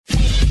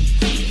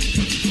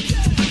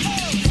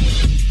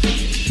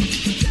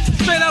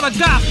out of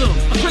Gotham,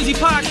 a crazy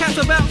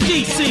podcast about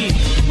DC,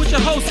 with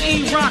your hosts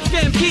E-Rock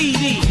and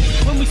PD.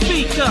 When we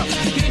speak up,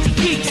 get your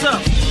geeks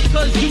up,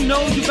 cause you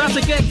know you about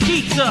to get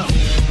geeked up.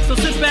 So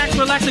sit back,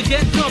 relax, and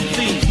get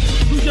comfy.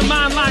 Lose your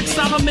mind like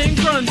Solomon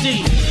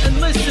Grundy,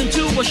 and listen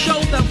to a show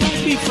that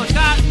won't be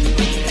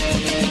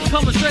forgotten,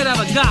 coming straight out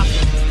of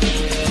Gotham.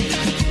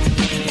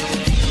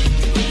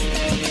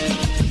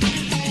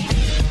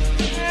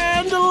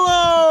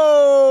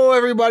 Hello,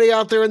 everybody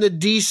out there in the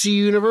DC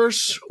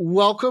universe.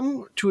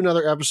 Welcome to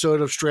another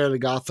episode of Straight Outta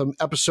Gotham,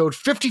 episode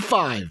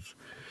 55.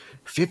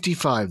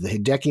 55, the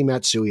Hideki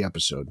Matsui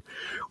episode.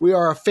 We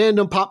are a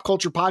fandom pop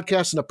culture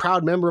podcast and a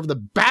proud member of the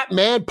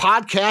Batman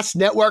Podcast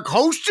Network,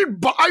 hosted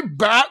by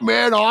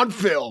Batman on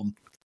Film.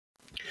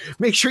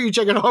 Make sure you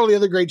check out all the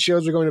other great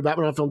shows. We're going to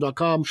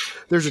batmanonfilm.com.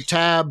 There's a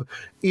tab.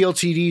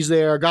 ELTD's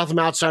there. Gotham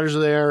Outsiders are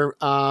there.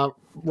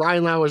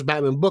 Ryan Lauer's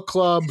Batman Book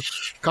Club,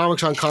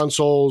 Comics on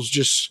Consoles.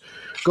 Just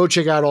go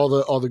check out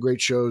all the great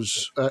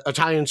shows.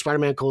 Italian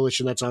Spider-Man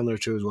Coalition, that's on there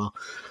too as well.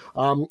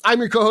 I'm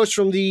your co-host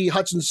from the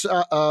Hudson's,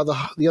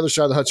 the other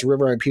side of the Hudson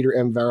River. I'm Peter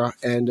M. Vera,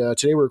 and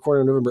today we're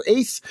recording on November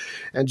 8th,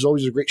 and as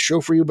always, a great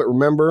show for you. But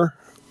remember,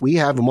 we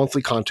have a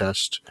monthly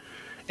contest.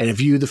 And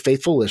if you, the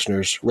faithful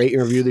listeners, rate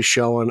and review the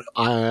show on,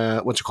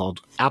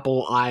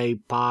 Apple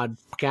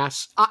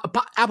Podcasts,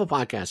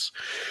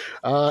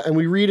 and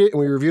we read it and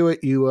we review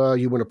it, you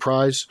win a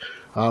prize.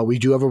 We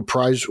do have a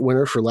prize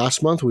winner for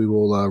last month. We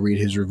will read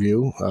his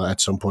review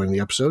at some point in the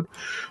episode.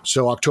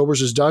 So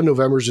October's is done.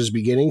 November's is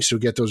beginning, so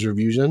get those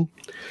reviews in.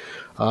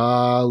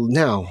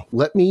 Now,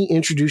 let me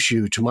introduce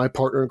you to my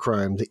partner in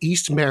crime, the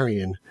East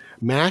Marion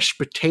mashed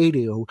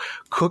potato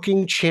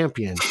cooking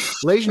champion.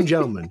 Ladies and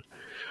gentlemen,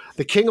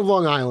 the king of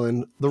Long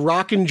Island, the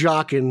rockin'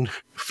 jockin'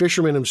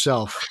 fisherman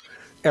himself,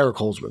 Eric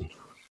Holzman.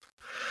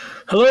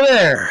 Hello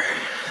there.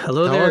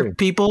 Hello there,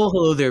 people.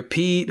 Hello there,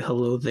 Pete.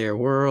 Hello there,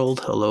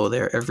 world. Hello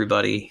there,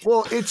 everybody.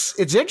 Well, it's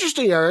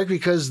interesting, Eric,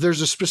 because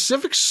there's a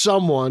specific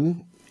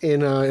someone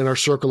in our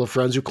circle of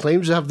friends who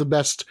claims to have the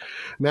best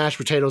mashed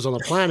potatoes on the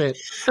planet,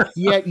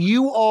 yet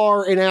you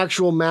are an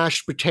actual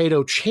mashed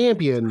potato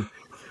champion.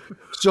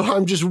 So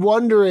I'm just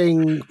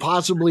wondering,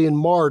 possibly in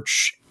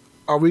March,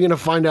 are we going to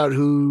find out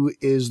who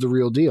is the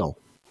real deal?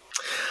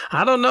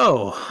 I don't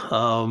know.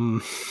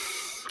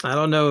 I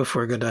don't know if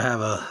we're going to have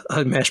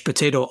a mashed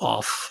potato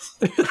off.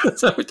 If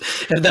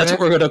that's what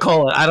we're going to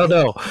call it. I don't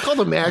know. Call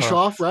the mash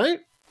off, right?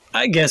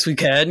 I guess we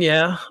can,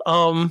 yeah.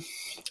 I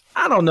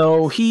don't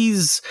know.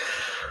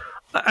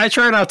 I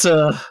try not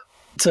to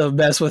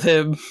mess with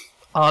him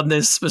on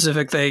this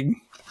specific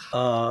thing.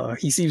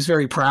 He seems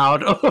very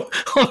proud of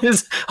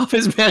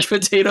his mashed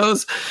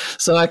potatoes.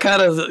 So I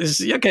kind of,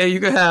 okay, you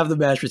can have the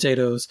mashed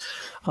potatoes.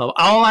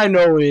 All I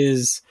know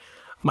is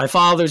my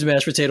father's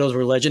mashed potatoes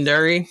were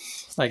legendary.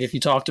 Like if you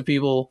talk to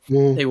people,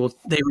 they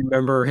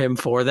remember him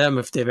for them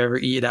if they've ever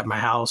eaten at my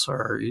house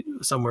or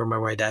somewhere where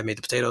my dad made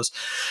the potatoes.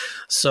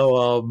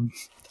 So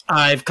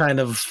I've kind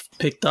of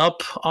picked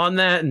up on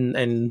that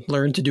and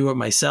learned to do it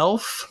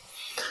myself.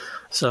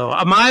 So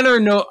mine are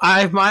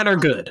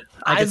good.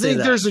 I think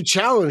there's a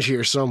challenge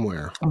here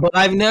somewhere. But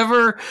I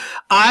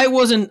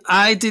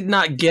did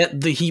not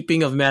get the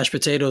heaping of mashed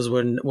potatoes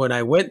when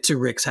I went to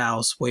Rick's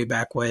house way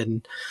back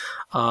when,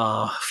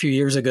 a few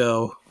years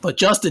ago. But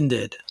Justin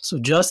did. So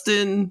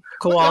Justin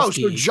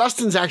Kowalski. Oh, so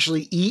Justin's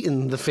actually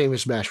eaten the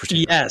famous mashed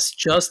potatoes. Yes,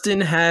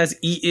 Justin has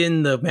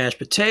eaten the mashed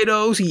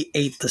potatoes. He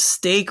ate the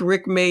steak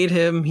Rick made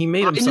him. He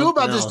made him something else. I knew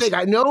about the steak.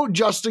 I know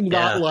Justin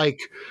got like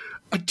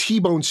a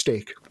T-bone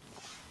steak.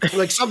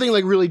 Like something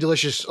like really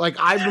delicious. Like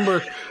I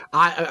remember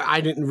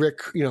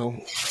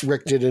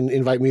Rick didn't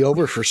invite me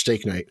over for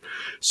steak night.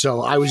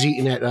 So I was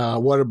eating at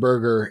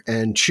Whataburger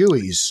and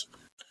Chewy's.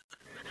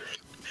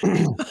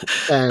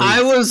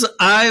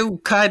 I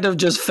kind of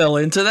just fell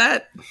into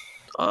that.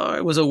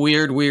 It was a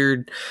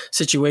weird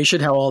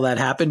situation how all that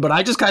happened, but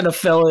I just kind of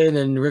fell in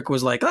and Rick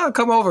was like, "Oh,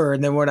 come over."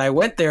 And then when I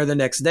went there the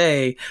next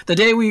day, the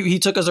day he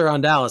took us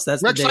around Dallas,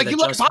 that's Rick's the day like, "You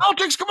like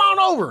politics? Come on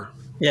over."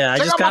 Yeah, I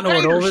just kind of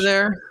went over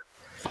there.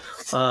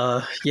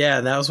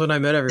 That was when I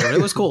met everyone.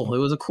 It was cool. It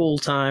was a cool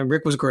time.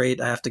 Rick was great.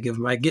 I have to give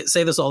him,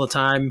 say this all the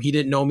time. He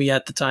didn't know me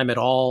at the time at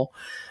all.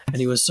 And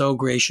he was so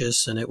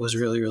gracious, and it was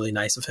really, really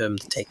nice of him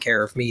to take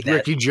care of me.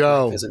 Ricky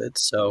Joe visited.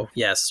 So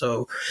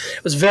so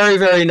it was very,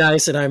 very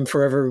nice. And I'm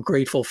forever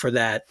grateful for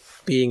that,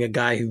 being a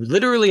guy who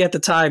literally at the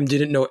time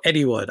didn't know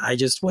anyone. I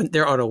just went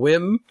there on a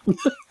whim.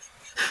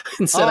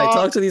 Instead, I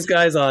talked to these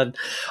guys on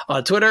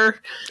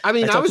Twitter. I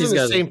mean, I was in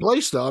the same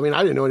place, though. I mean,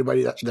 I didn't know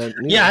anybody that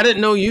Yeah, I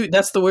didn't know you.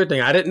 That's the weird thing.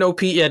 I didn't know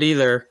Pete yet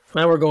either.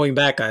 Now we're going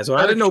back, guys. Well,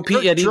 I didn't know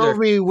Pete yet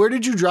either. Where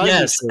did you drive?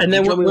 Yes, and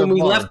then when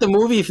we left the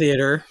movie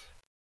theater,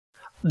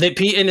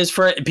 Pete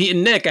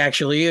and Nick,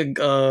 actually.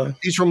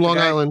 He's from Long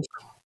Island.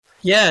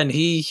 Yeah, and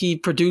he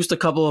produced a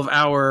couple of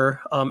our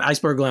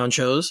Iceberg Lounge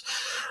shows.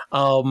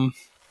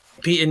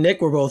 Pete and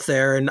Nick were both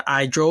there, and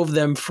I drove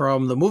them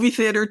from the movie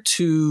theater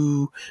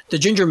to the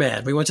Ginger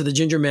Man. We went to the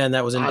Ginger Man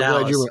that was in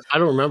Dallas. I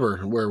don't remember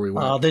where we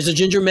went. There's a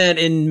Ginger Man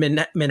in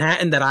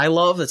Manhattan that I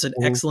love. It's an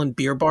excellent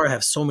beer bar. I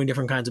have so many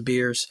different kinds of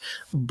beers.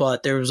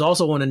 But there was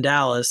also one in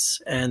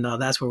Dallas, and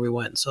that's where we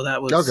went. So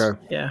that was,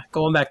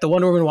 going back. The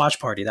Wonder Woman watch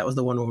party. That was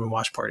the Wonder Woman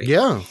watch party.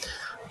 Yeah.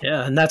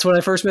 Yeah, and that's when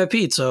I first met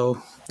Pete.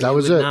 So that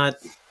was it.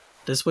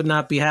 This would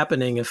not be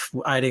happening if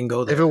I didn't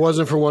go there. If it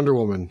wasn't for Wonder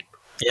Woman.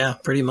 Yeah,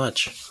 pretty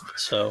much.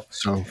 So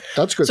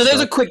that's good. So there's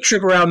a quick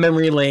trip around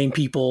memory lane,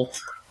 people.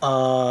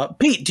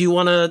 Pete, do you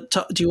want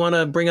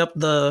to bring up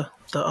do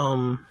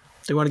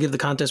you want to give the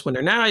contest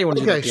winner now? Or you want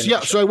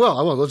to so I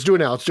will. Let's do it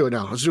now.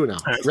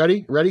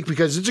 Right. Ready?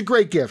 Because it's a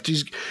great gift.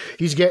 He's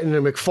getting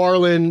a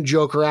McFarlane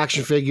Joker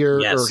action figure,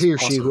 or he or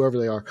she, whoever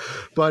they are.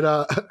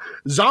 But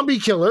Zombie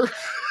Killer.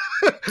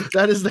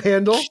 That is the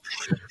handle.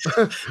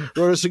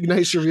 Wrote us a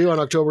nice review on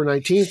October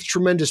 19th.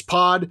 Tremendous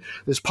pod.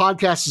 This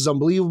podcast is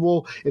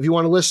unbelievable. If you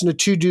want to listen to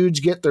two dudes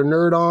get their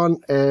nerd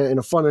on in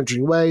a fun,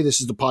 entertaining way,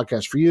 this is the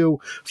podcast for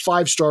you.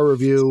 5-star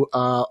review.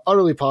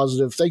 Utterly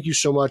positive. Thank you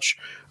so much.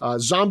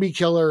 Zombie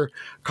Killer.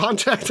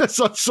 Contact us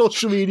on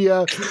social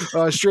media.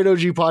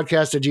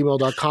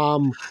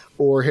 straightogpodcast@gmail.com,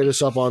 or hit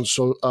us up on that's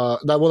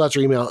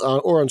our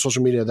email, or on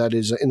social media. That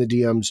is in the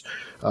DMs.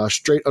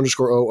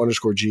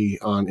 straight_O_G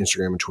on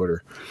Instagram and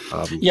Twitter.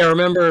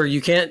 Remember,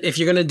 you can't, if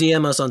you're going to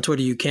DM us on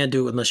Twitter, you can't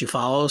do it unless you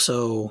follow.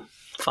 So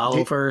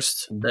follow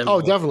first.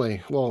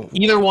 Definitely. Well,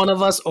 either one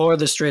of us or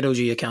the Straight OG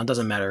account,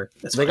 doesn't matter.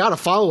 They got to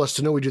follow us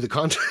to know we do the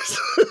contest.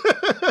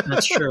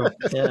 That's true.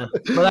 Yeah.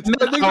 But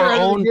our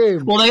own.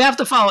 Well, they have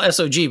to follow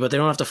SOG, but they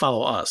don't have to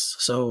follow us.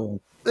 So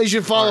they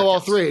should follow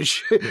all three.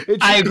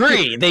 I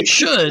agree. They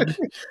should,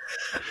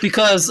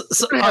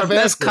 because our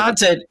best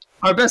content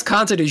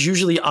is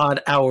usually on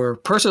our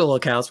personal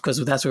accounts,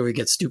 because that's where we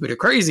get stupid or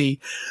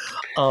crazy,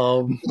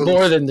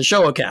 more than the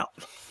show account.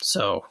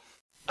 So,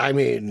 I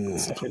mean,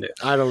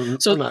 I'm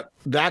not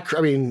that.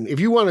 I mean, if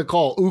you want to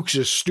call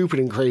Ooks stupid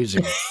and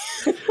crazy,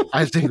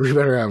 I think we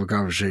better have a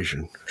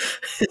conversation.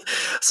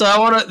 So I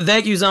want to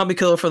thank you, Zombie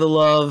Killer, for the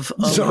love.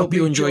 I hope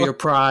you enjoy your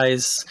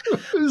prize.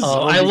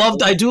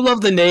 I do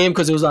love the name,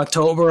 because it was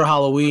October,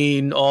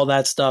 Halloween, all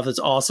that stuff. It's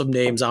awesome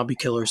name, Zombie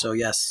Killer. So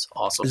yes,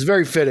 awesome. It's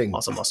very fitting.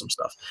 Awesome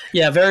stuff.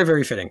 Yeah, very,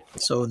 very fitting.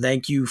 So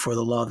thank you for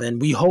the love,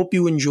 and we hope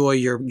you enjoy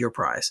your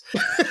prize.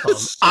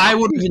 I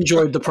would have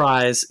enjoyed the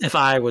prize if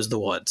I was the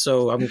one.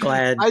 So I'm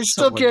glad. I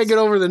still can't get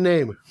over the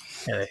name.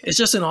 It's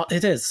just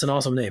it's an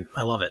awesome name.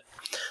 I love it.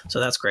 So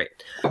that's great.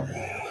 All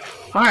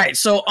right.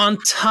 So on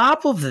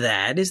top of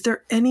that, is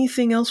there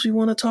anything else we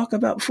want to talk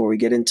about before we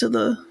get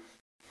into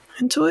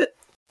it?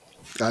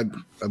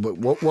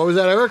 What was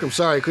that, Eric? I'm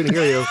sorry, I couldn't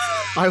hear you.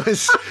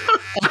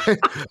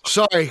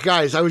 Sorry,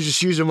 guys. I was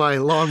just using my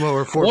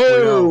lawnmower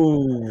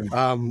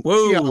 4.0.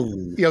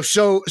 Whoa!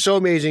 So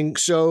amazing,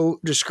 so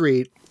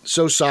discreet,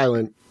 so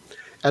silent,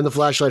 and the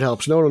flashlight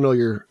helps. No one will know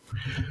you're,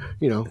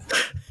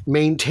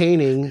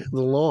 maintaining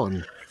the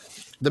lawn.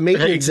 The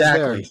maintenance is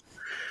there.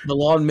 The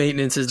lawn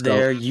maintenance is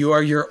there. You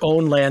are your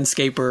own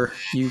landscaper.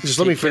 Just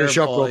let me finish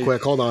up real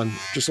quick. Hold on.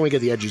 Just let me get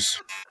the edges.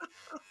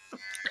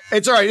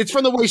 It's all right. It's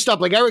from the waist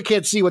up. Like, Eric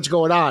can't see what's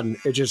going on.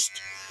 It just...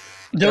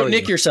 Don't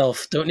nick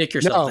yourself. Don't nick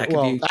yourself.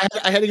 No,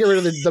 I had to get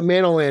rid of the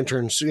mantle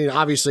lanterns.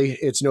 Obviously,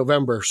 it's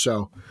November,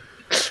 so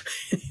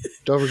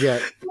don't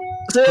forget.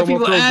 So,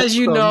 people, as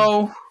you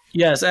know,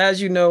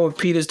 what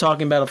Pete is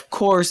talking about, of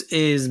course,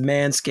 is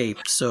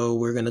Manscaped. So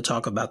we're going to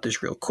talk about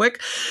this real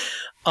quick.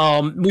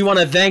 We want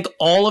to thank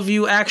all of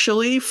you,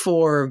 actually,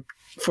 for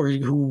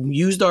who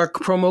used our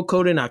promo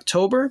code in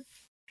October.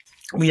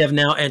 We have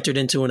now entered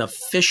into an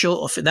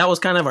official, that was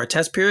kind of our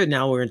test period.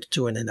 Now we're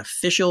into an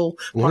official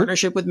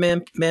partnership with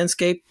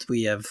Manscaped.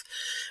 We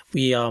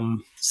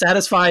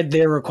satisfied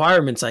their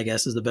requirements, I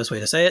guess is the best way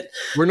to say it.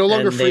 We're no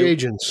longer free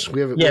agents.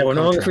 We're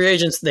no longer free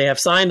agents. They have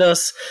signed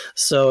us.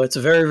 So it's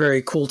a very,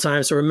 very cool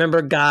time. So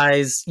remember,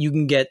 guys, you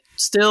can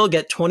still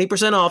get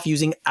 20% off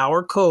using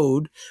our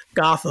code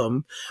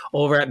Gotham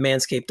over at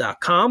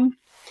manscaped.com.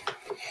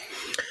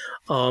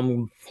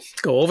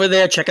 Go over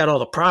there, check out all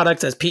the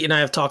products, as Pete and I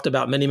have talked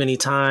about many, many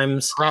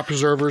times. Crop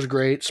preserver is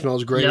great,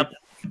 smells great. Yep.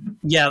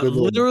 Yeah,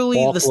 literally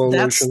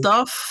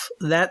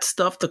that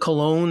stuff, the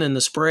cologne and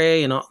the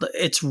spray and all,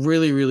 it's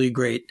really, really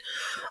great.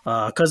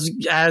 Because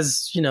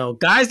as you know,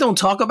 guys don't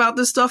talk about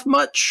this stuff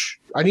much.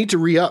 I need to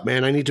re-up,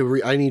 man. I need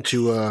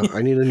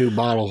a new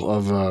bottle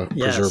of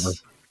preserver.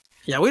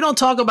 Yeah, we don't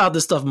talk about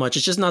this stuff much.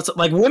 It's just not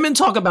like women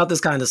talk about this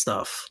kind of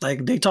stuff.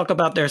 Like they talk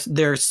about their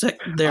stuff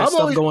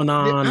going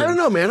on. I don't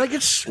know,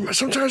 man.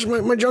 Sometimes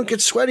my junk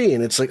gets sweaty,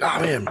 and it's like, oh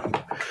man,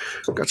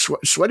 got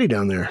sweaty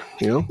down there.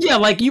 Yeah,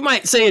 like you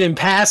might say it in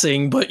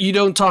passing, but you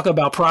don't talk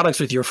about products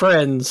with your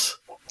friends.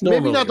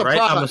 Normally, maybe not the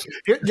product.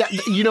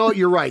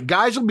 You're right.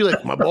 Guys will be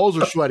like, my balls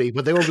are sweaty,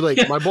 but they won't be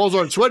like, my balls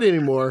aren't sweaty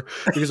anymore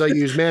because I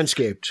use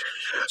Manscaped.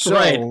 So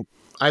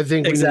I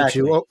think we need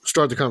to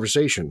start the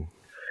conversation.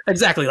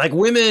 Exactly. Like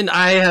women,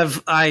 I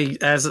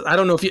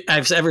don't know if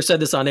I've ever said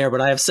this on air, but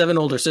I have 7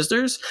 older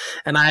sisters,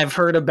 and I've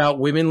heard about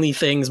womanly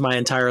things my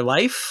entire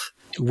life.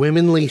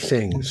 Womenly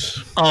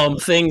things.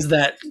 Things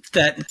that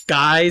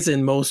guys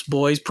and most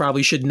boys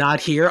probably should not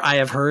hear. I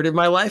have heard in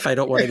my life. I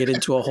don't want to get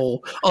into a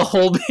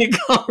whole big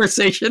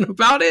conversation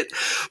about it,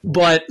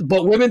 but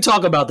women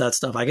talk about that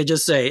stuff. I could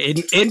just say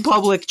in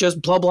public,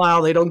 just blah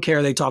blah. They don't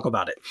care. They talk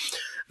about it.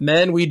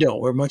 Men, we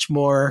don't. We're much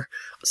more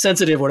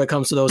sensitive when it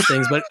comes to those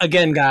things. But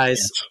again,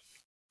 guys,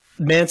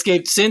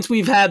 Manscaped. Since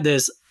we've had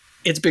this,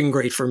 it's been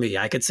great for me.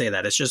 I could say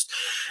that.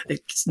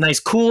 It's nice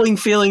cooling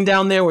feeling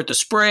down there with the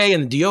spray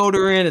and the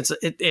deodorant.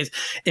 It's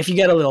if you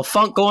get a little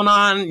funk going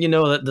on, you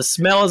know, the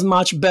smell is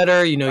much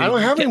better. You know, I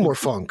don't have any more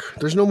funk.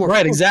 There's no more right,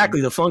 funk. exactly.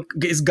 The funk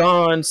is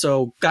gone.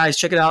 So guys,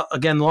 check it out.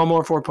 Again,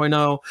 Lawnmower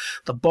 4.0,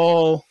 the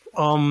ball,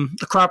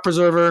 the crop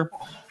preserver.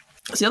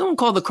 Is the other one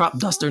called the crop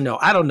duster? No,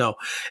 I don't know.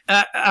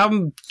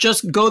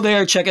 Just go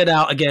there, check it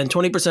out. Again,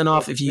 20%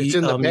 off if you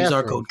use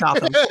our code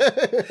Gotham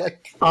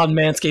on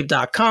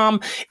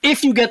manscaped.com.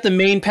 If you get the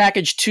main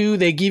package too,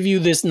 they give you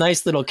this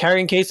nice little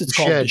carrying case. It's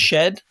called the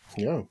Shed.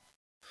 Yeah.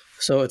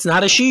 So it's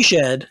not a she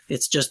shed.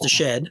 It's just a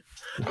shed.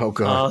 Oh,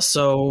 God.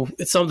 So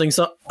it's something.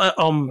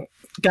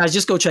 Guys,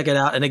 just go check it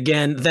out. And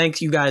again,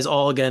 thank you guys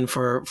all again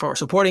for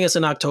supporting us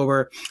in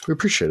October. We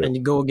appreciate it. And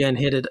you go again,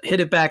 hit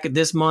it back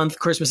this month.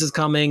 Christmas is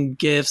coming,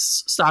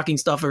 gifts, stocking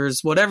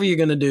stuffers, whatever you're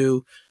gonna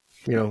do.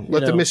 You know,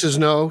 let the missus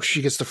know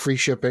she gets the free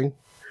shipping.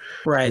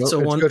 Right.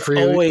 So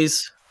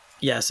always,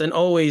 yes, and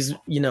always,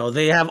 you know,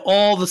 they have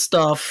all the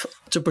stuff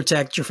to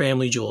protect your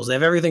family jewels. They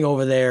have everything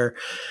over there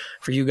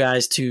for you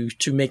guys to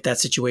make that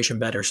situation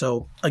better.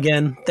 So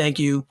again, thank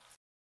you.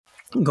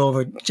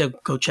 Go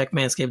check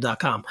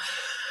manscaped.com.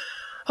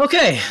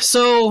 Okay,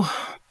 so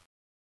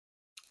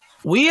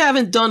we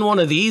haven't done one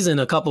of these in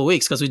a couple of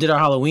weeks because we did our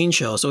Halloween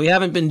show. So we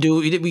haven't been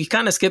we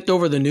kind of skipped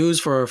over the news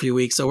for a few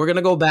weeks. So we're going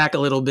to go back a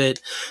little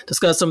bit,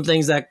 discuss some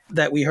things that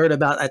we heard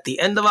about at the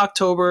end of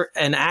October,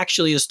 and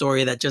actually a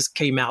story that just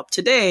came out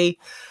today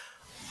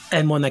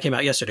and one that came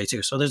out yesterday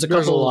too. So there's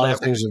a lot of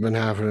things that have been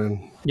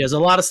happening. There's a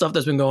lot of stuff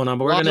that's been going on,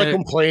 but we're going to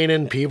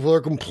complaining. People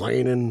are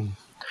complaining.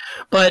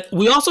 But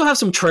we also have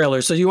some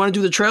trailers. So you want to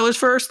do the trailers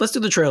first? Let's do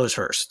the trailers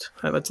first.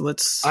 Let's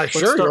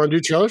sure. You want to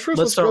do trailers first?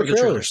 Let's start with the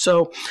trailers.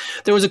 So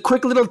there was a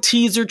quick little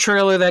teaser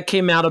trailer that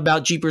came out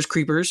about Jeepers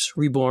Creepers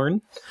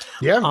Reborn.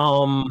 Yeah.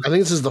 I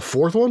think this is the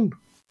fourth one.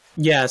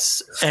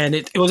 Yes. And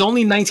it was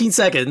only 19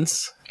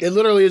 seconds. It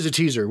literally is a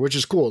teaser, which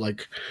is cool.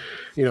 Like,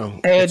 you know.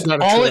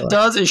 And all it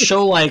does is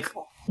show like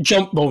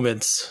jump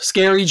moments,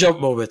 scary jump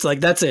moments.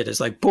 Like that's it. It's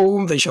like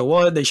boom, they show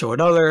one, they show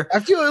another. I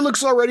feel it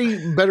looks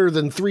already better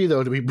than 3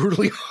 though, to be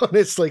brutally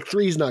honest. Like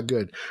 3 is not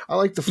good. I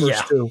like the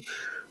first 2.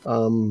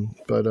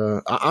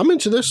 But I'm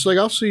into this. Like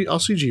I'll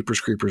see Jeepers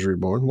Creepers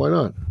Reborn. Why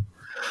not?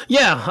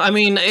 Yeah, I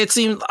mean, it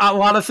seems a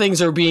lot of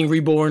things are being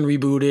reborn,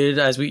 rebooted,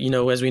 as we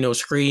know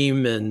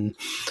Scream and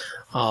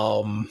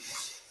Halloween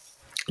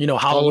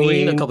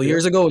a couple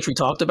years ago, which we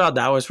talked about,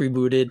 that was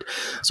rebooted.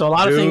 So a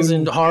lot of things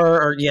in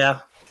horror are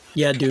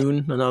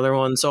Dune, another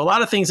one. So a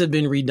lot of things have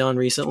been redone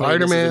recently.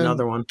 Spider-Man,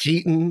 another one.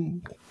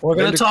 Keaton.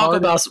 We'll talk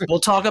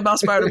about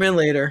Spider-Man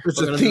later.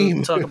 It's a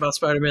theme. Talk about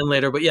Spider-Man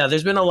later. But yeah,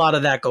 there's been a lot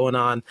of that going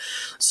on.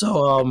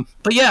 So,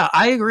 but yeah,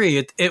 I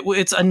agree.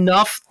 It's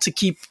enough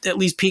to at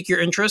least pique your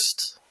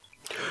interest.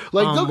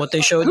 Like what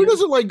they showed. Who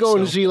doesn't like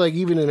going to see like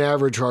even an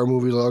average horror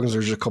movie as long as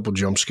there's a couple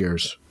jump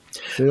scares?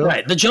 You know?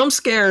 Right. The jump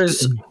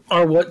scares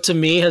are what to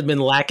me has been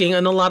lacking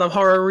in a lot of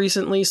horror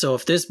recently. So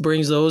if this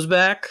brings those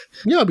back,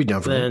 I'll be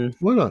down for that.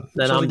 Why not?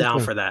 Then I'm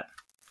down for that.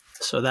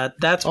 So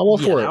that's I'm all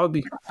for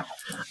it.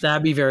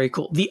 That'd be very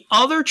cool. The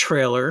other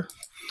trailer,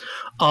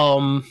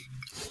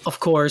 of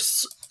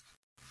course,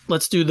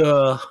 let's do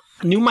the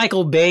new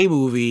Michael Bay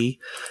movie.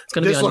 It's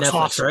going to be on Netflix,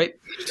 awesome. Right?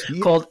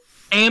 Yeah. Called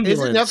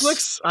Ambulance. Is it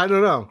Netflix? I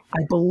don't know. I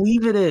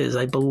believe it is.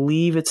 I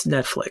believe it's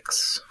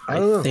Netflix.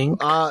 I think.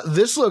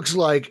 This looks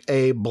like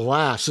a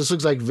blast. This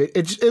looks like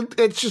it's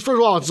just, first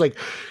of all,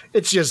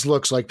 it just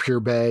looks like pure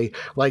Bay.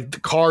 Like the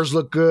cars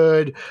look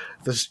good.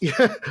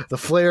 The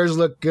flares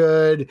look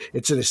good.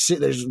 It's in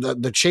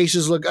the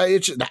chases look.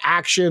 It's the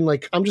action.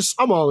 Like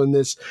I'm all in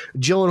this.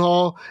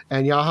 Gyllenhaal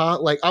and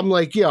Yaha. Like I'm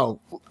like, yo,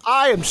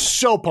 I am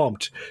so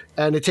pumped.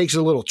 And it takes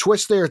a little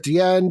twist there at the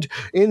end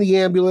in the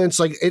ambulance.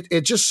 Like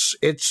it just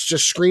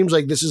screams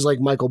like this is like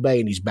Michael Bay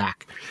and he's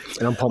back.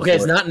 And I'm pumped. Okay,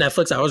 it's not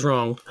Netflix. I was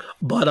wrong,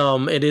 but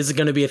it is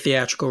going to be a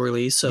theatrical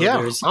release. So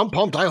yeah, I'm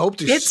pumped. I hope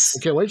this.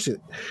 I can't wait to see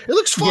it. It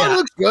looks fun. Yeah. It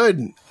looks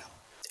good.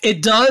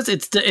 It does.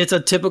 It's a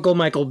typical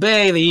Michael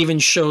Bay. They even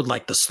showed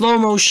like the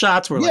slow-mo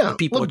shots where like the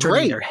people are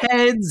turning their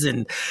heads,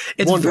 and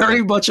it's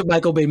very much a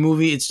Michael Bay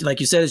movie. It's like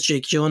you said, it's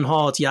Jake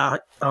Gyllenhaal. It's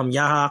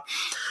Yaha.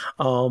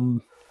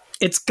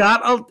 It's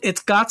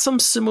got some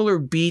similar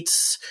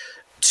beats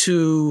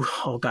to.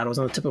 Oh God, it was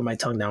on the tip of my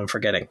tongue. Now I'm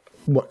forgetting.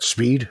 What,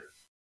 Speed?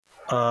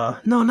 No,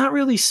 not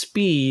really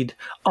Speed.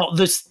 Oh,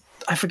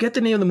 I forget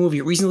the name of the movie.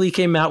 It recently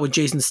came out with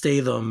Jason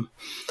Statham.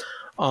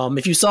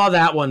 If you saw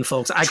that one,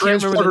 folks, I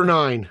can't remember. Transporter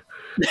 9.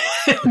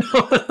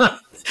 No,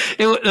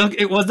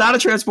 it was not a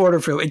Transporter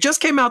film. It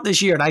just came out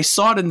this year, and I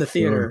saw it in the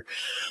theater.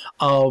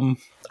 I'm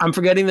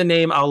forgetting the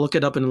name. I'll look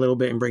it up in a little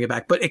bit and bring it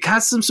back. But it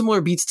has some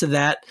similar beats to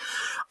that.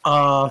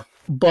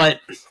 But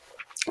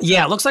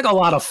Yeah, it looks like a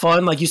lot of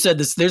fun. Like you said,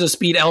 there's a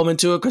speed element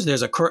to it because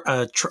there's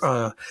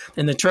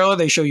in the trailer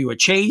they show you a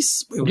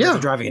chase. They're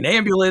driving an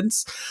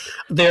ambulance.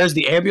 There's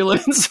the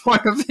ambulance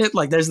part of it.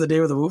 Like there's the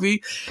name of the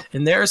movie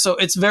in there. So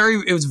it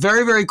was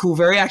very, very cool,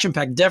 very action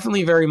packed.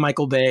 Definitely very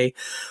Michael Bay.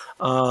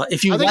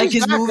 If you like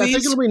his movies, I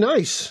think it'll be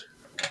nice.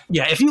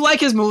 Yeah, if you like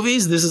his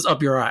movies, this is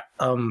up your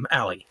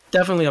alley.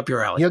 Definitely up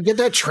your alley. Get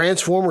that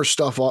Transformers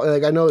stuff.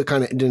 Like I know it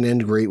kind of didn't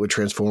end great with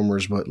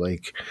Transformers, but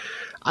like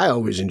I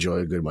always enjoy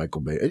a good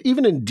Michael Bay,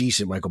 even in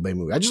decent Michael Bay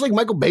movie. I just like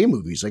Michael Bay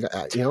movies. Like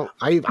I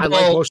like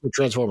most of the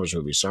Transformers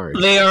movies. Sorry,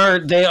 they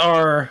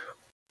are.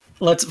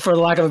 For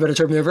lack of a better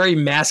term, they're very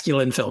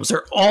masculine films.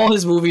 All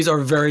his movies are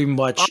very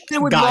much.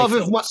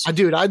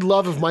 I'd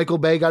love if Michael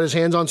Bay got his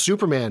hands on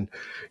Superman.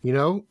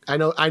 I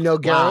know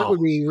Garrett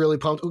would be really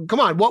pumped. Come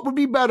on, what would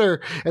be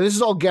better? And this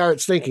is all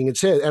Garrett's thinking.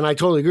 It's his, and I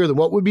totally agree with him.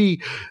 What would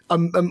be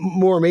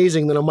more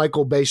amazing than a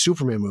Michael Bay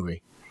Superman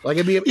movie? Like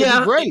it'd be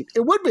great.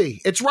 It would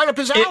be. It's right up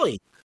his alley.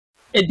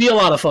 It'd be a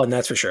lot of fun,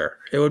 that's for sure.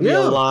 It would be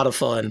a lot of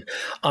fun.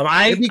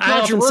 I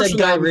often said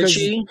Guy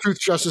Ritchie. Truth,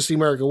 Justice, the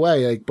American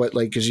Way,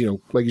 because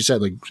like you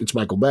said, like it's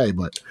Michael Bay,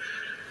 but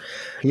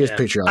he is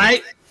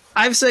patriotic.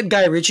 I've said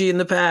Guy Ritchie in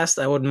the past.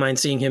 I wouldn't mind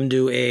seeing him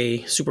do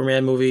a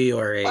Superman movie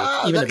or even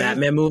a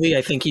Batman movie.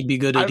 I think he'd be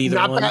good at either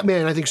one. Not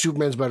Batman. I think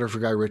Superman's better for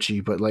Guy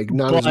Ritchie, but like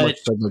not as much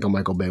as like a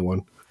Michael Bay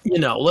one.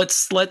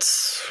 Let's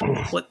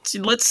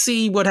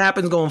see what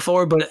happens going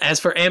forward. But as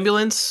for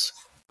Ambulance.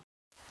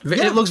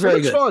 It looks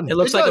very good. Fun. It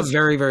looks like a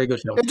very, very good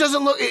film. It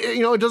doesn't look,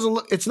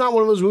 it's not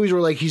one of those movies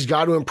where like he's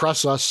got to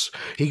impress us.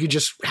 He could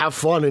just have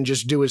fun and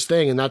just do his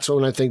thing. And that's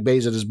when I think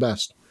Bay's at his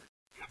best.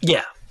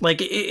 Yeah. Like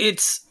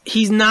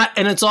he's not,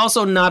 and it's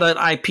also not an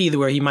IP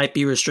where he might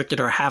be restricted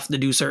or have to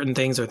do certain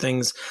things or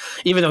things,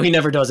 even though he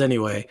never does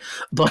anyway.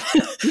 But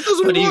he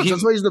does what he wants.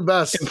 That's why he's the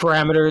best. In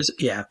parameters.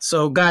 Yeah.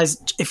 So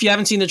guys, if you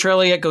haven't seen the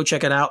trailer yet, go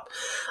check it out.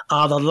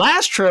 The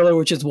last trailer,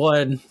 which is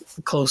one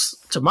close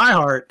to my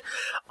heart,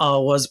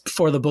 was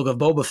for the Book of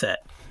Boba Fett.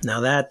 Now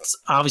that's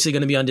obviously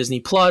going to be on Disney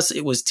Plus.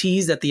 It was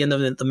teased at the end of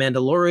the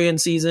Mandalorian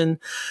season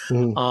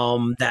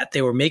that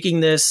they were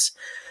making this,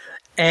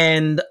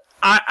 and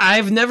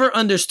I've never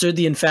understood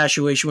the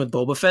infatuation with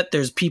Boba Fett.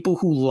 There's people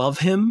who love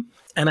him,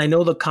 and I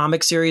know the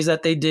comic series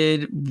that they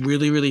did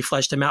really, really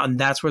fleshed him out, and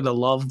that's where the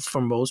love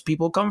from most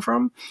people come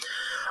from.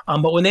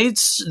 But when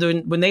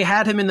they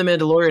had him in The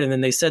Mandalorian and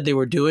then they said they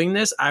were doing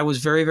this, I was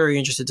very, very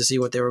interested to see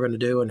what they were going to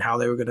do and how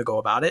they were going to go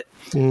about it.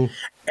 And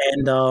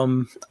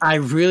I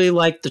really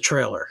liked the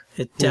trailer.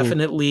 It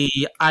definitely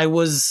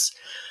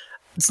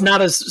it's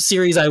not a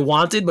series I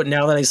wanted, but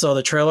now that I saw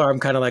the trailer, I'm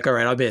kind of like, all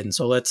right, I'm in.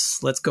 So let's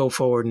go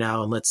forward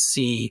now and let's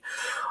see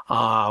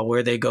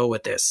where they go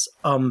with this.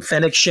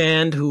 Fennec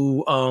Shand,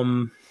 who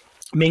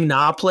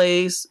Ming-Na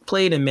played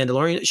in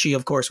Mandalorian, she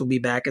of course will be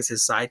back as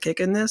his sidekick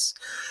in this.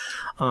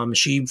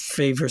 She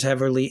favors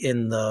heavily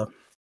in the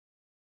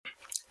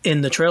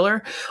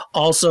trailer.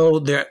 Also,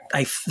 there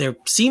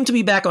seem to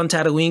be back on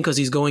Tatooine because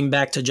he's going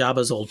back to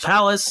Jabba's old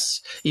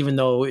palace, even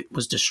though it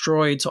was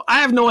destroyed. So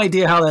I have no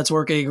idea how that's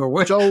working or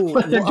what.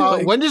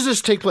 So when does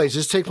this take place?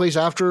 Does this take place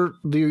after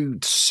the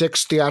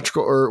 6th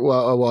theatrical,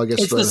 or I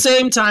guess it's the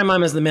same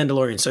timeline as the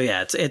Mandalorian. So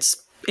yeah,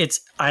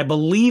 it's I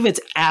believe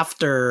it's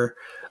after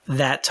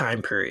that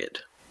time period.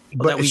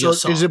 But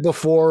is it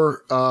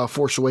before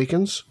Force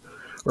Awakens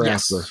or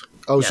after?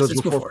 Oh, yes, so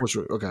it's before Force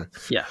Awakens. Okay.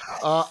 Yeah.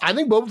 I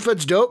think Boba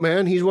Fett's dope,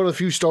 man. He's one of the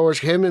few Star Wars.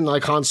 Him and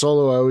like Han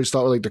Solo, I always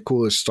thought were like the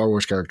coolest Star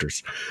Wars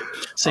characters.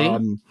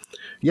 See?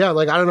 Yeah,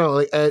 like I don't know.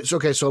 Like, it's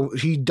okay. So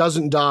he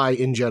doesn't die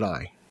in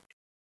Jedi.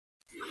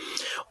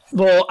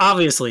 Well,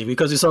 obviously,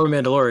 because we saw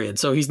Mandalorian,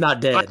 so he's not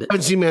dead. I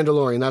haven't seen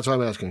Mandalorian. That's why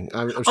I'm asking.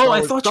 I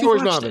thought you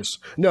watched novice.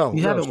 It. No,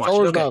 you haven't watched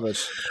Star Wars it. Okay.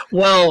 Novice.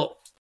 Well,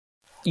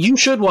 you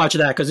should watch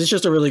that because it's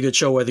just a really good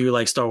show, whether you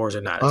like Star Wars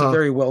or not. It's a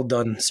very well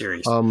done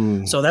series.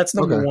 So that's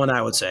number one,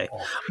 I would say.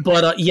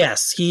 But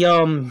yes, he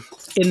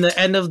in the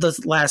end of the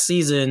last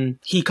season,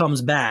 he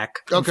comes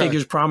back and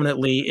figures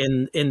prominently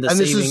in the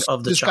saving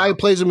of the child. This guy who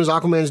plays him as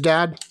Aquaman's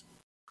dad.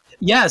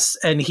 Yes,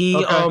 and he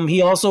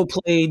also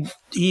played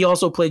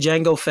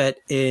Jango Fett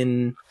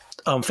in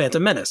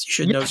Phantom Menace. You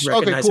should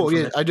recognize him.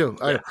 Yeah, I do.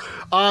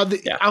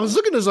 I was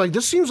looking at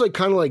this seems like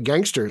kind of like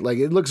gangster. Like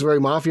it looks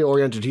very mafia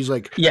oriented. He's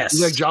like, he's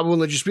like Jabba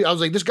won't let you speak. I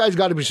was like, this guy's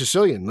got to be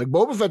Sicilian. Like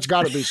Boba Fett's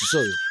got to be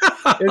Sicilian.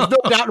 There's no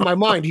doubt in my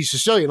mind he's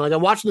Sicilian. Like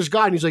I'm watching this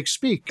guy and he's like,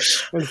 speak.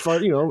 And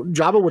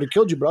Jabba would have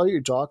killed you, but I'll let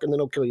you talk, and then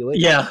he'll kill you later.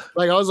 Yeah.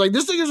 Like I was like,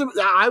 this thing is.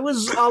 I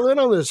was all in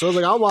on this. So I was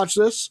like, I'll watch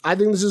this. I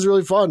think this is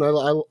really fun.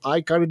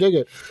 I kind of dig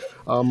it.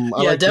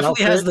 It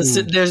definitely has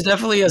there's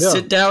definitely a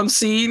sit down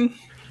scene.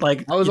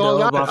 Like I was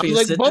all I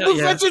was like, Boba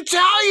Fett's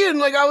Italian.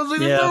 Like I was like,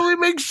 that totally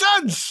makes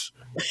sense.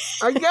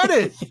 I get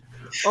it.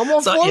 I'm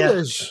all for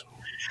this.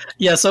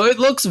 Yeah, so it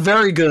looks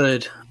very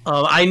good.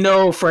 I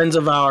know friends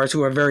of ours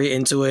who are very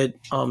into it.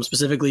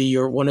 Specifically,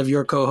 one of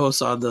your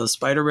co-hosts on the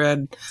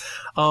Spider-Man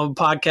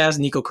podcast,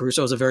 Nico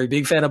Caruso, is a very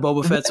big fan of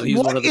Boba Fett. So he's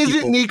one of the people. What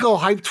is it Nico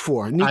hyped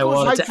for?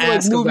 Nico's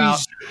hyped for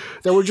movies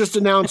that were just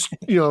announced,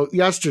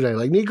 yesterday.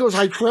 Like Nico's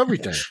hyped for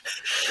everything.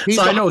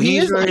 I know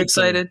he's very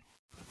excited.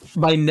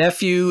 My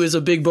nephew is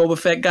a big Boba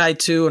Fett guy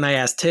too, and I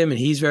asked him, and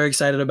he's very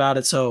excited about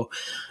it. So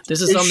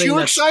this is something. You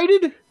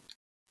excited?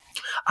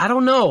 I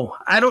don't know.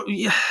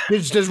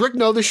 Does Rick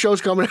know this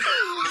show's coming?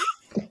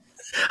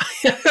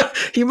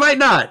 He might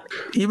not.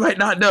 He might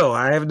not know.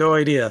 I have no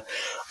idea.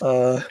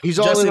 He's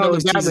all in on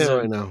the Batman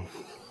right now.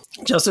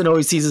 Justin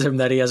always teases him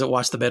that he hasn't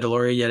watched The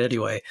Mandalorian yet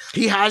anyway.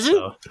 He hasn't?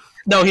 So,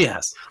 no, he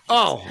has.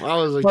 Oh, I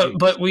was like...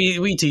 But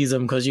we tease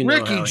him because you know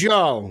Ricky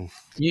Joe.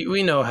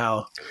 We know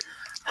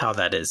how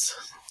that is.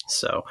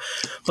 So,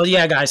 but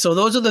yeah, guys. So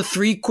those are the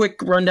 3 quick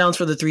rundowns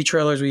for the 3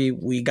 trailers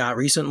we got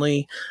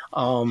recently.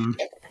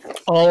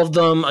 All of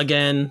them,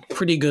 again,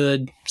 pretty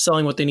good,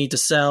 selling what they need to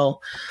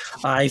sell.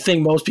 I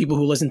think most people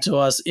who listen to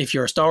us, if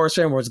you're a Star Wars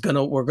fan, we're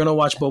gonna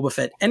watch Boba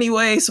Fett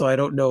anyway. So I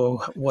don't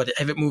know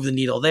if it moved the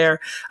needle there.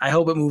 I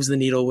hope it moves the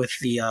needle with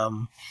the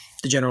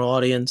general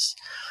audience,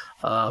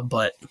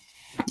 but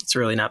it's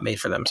really not made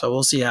for them. So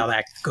we'll see how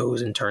that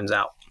goes and turns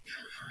out.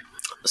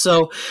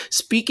 So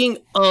speaking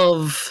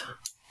of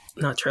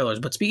not trailers,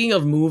 but speaking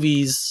of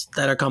movies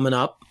that are coming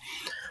up.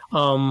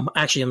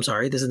 Actually, I'm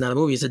sorry. This is not a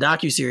movie. It's a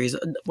docuseries.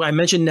 I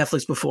mentioned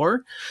Netflix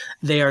before.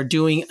 They are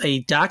doing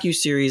a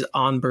docuseries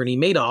on Bernie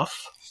Madoff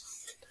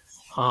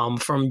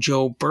from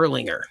Joe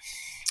Berlinger.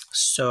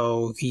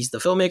 So he's the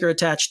filmmaker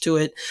attached to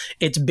it.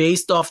 It's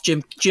based off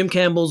Jim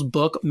Campbell's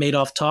book,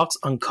 Madoff Talks,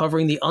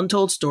 uncovering the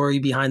untold story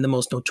behind the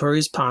most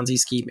notorious Ponzi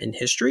scheme in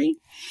history.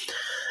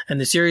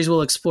 And the series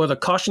will explore the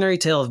cautionary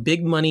tale of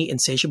big money,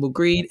 insatiable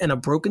greed, and a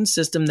broken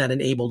system that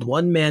enabled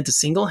one man to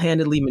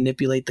single-handedly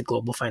manipulate the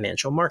global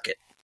financial market.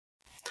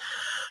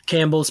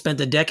 Campbell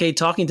spent a decade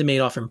talking to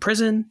Madoff in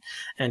prison,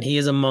 and he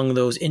is among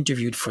those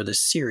interviewed for the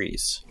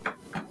series.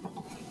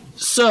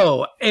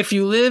 So, if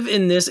you live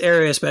in this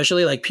area,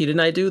 especially like Pete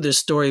and I do, this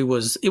story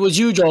was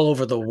huge all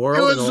over the world.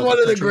 It was one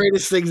of the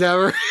greatest things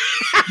ever.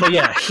 But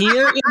yeah,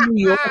 here in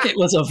New York, it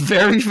was a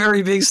very,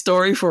 very big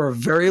story for a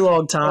very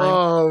long time.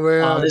 Oh,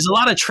 man. There's a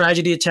lot of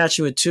tragedy attached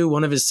to it, too.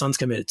 One of his sons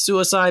committed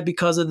suicide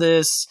because of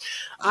this.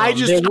 I'm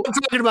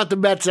talking about the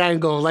Mets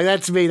angle. Like,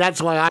 that's me.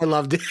 That's why I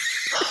loved it.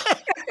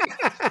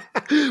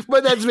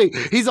 But that's me.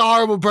 He's a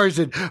horrible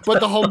person. But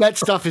the whole Met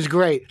stuff is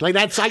great. Like,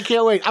 I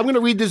can't wait. I'm going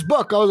to read this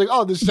book. I was like,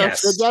 oh, this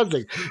stuff's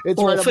fantastic. It's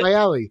right up my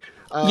alley.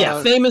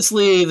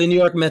 Famously, the New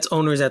York Mets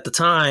owners at the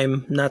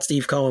time, not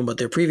Steve Cohen, but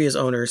their previous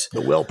owners.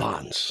 The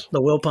Wilpons.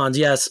 The Wilpons,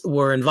 yes,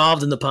 were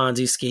involved in the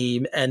Ponzi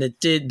scheme. And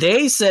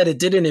they said it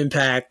didn't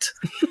impact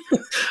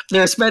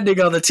their spending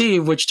on the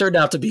team, which turned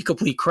out to be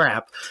complete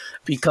crap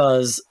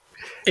because...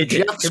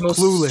 It most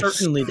clueless.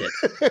 Certainly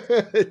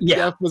did. Yeah.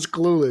 Jeff was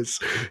clueless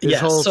his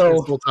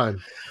whole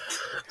time.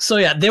 So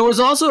yeah, there was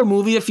also a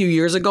movie a few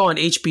years ago on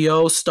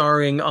HBO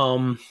starring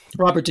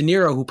Robert De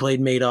Niro, who played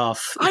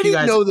Madoff. I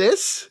didn't know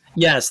this.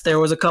 Yes, there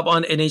was an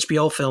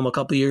HBO film a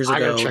couple of years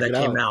ago that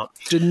came out.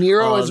 De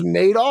Niro as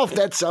Madoff?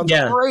 That sounds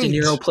great.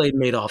 De Niro played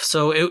Madoff.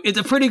 So it's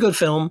a pretty good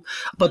film,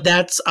 but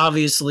that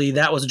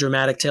was a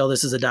dramatic tale.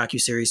 This is a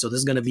docuseries, so this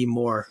is going to be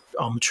more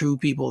true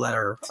people that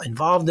are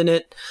involved in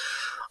it.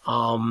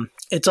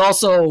 It's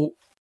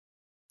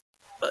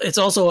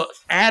also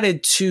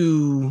added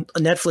to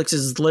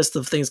Netflix's list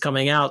of things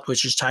coming out,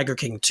 which is Tiger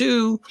King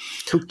 2,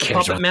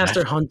 Puppet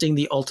Master Hunting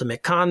the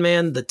Ultimate Con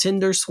Man, The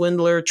Tinder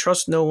Swindler,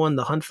 Trust No One,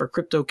 The Hunt for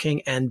Crypto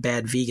King, and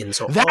Bad Vegan.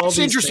 So that's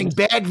interesting.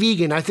 Bad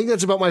Vegan. I think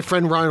that's about my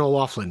friend Ryan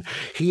O'Loughlin.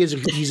 He's a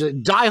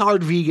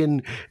diehard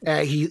vegan.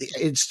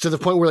 It's to the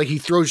point where like he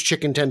throws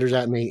chicken tenders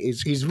at me.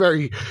 He's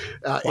very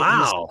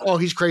wow.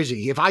 He's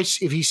crazy. If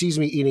he sees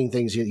me eating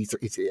things, I eat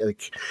things.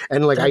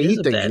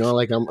 You know,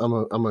 like I'm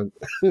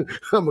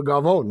a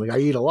gavon. Like I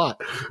eat a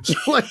lot. So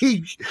like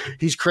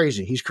he's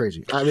crazy. He's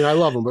crazy. I mean, I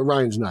love him, but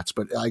Ryan's nuts.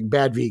 But like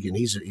Bad Vegan,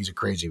 he's a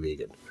crazy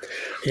vegan.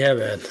 Yeah,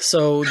 man.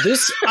 So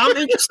I'm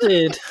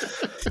interested.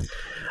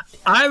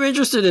 I'm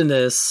interested in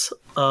this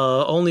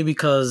only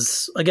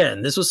because,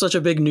 again, this was such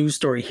a big news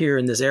story here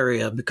in this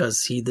area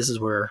because this is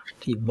where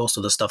most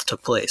of the stuff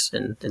took place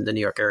in the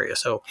New York area.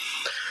 So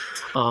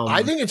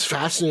I think it's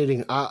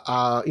fascinating.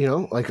 I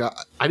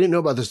didn't know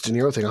about this De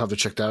Niro thing. I'll have to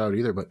check that out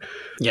either. But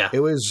yeah, it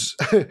was,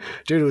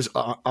 dude, it was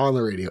on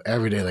the radio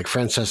every day. Like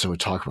Francesca would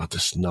talk about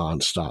this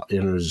nonstop.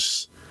 It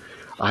was.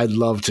 I'd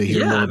love to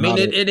hear more about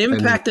it. It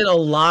impacted a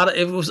lot.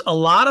 It was a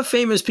lot of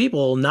famous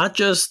people, not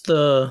just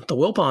the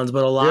Wilpons,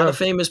 but a lot of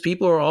famous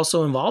people are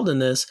also involved in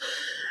this.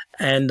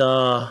 And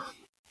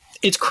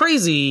it's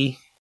crazy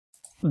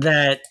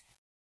that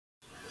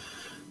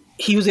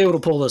he was able to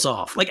pull this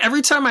off. Like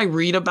every time I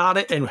read about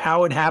it and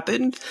how it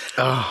happened,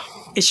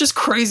 it's just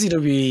crazy to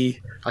me.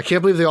 I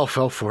can't believe they all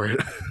fell for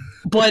it.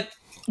 But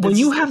when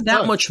you have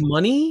that much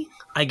money,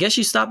 I guess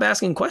you stop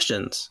asking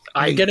questions.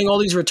 You're getting all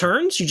these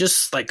returns. You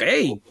just like,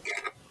 hey,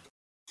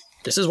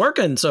 this is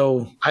working.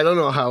 So I don't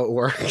know how it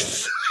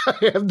works.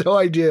 I have no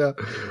idea.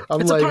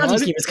 It's like, a Ponzi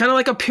scheme. It's kind of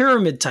like a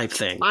pyramid type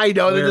thing. I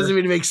know that doesn't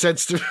even make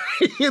sense to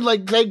me.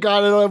 Like, thank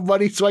God I don't have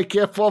money, so I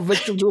can't fall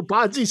victim to a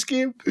Ponzi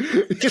scheme.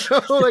 You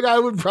know, like I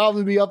would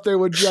probably be up there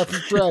with Jeff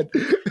and Fred.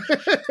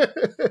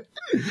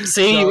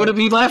 See, you wouldn't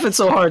be laughing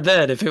so hard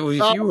then if it was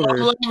if you were. I'm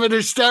laughing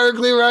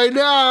hysterically right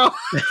now.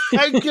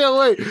 I can't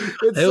wait.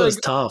 It was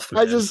tough.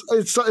 Man.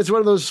 It's one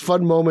of those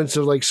fun moments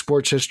of like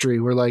sports history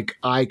where like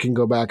I can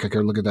go back, I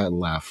can look at that and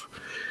laugh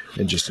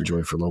and just enjoy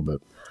it for a little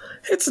bit.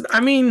 I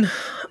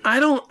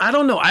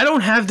don't know. I don't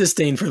have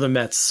disdain for the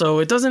Mets, so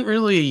it doesn't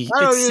really.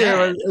 It's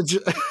sad.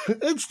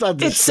 It's not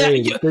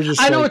disdain.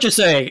 I know what you're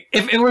saying.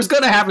 If it was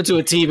going to happen to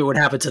a team, it would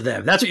happen to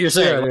them. That's what you're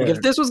saying. Yeah, like,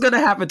 if this was going to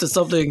happen to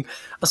something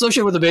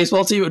associated with a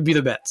baseball team, it would be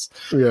the Mets.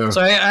 Yeah.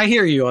 So I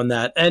hear you on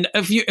that. And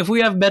if we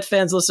have Met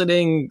fans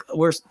listening,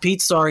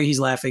 Pete's sorry he's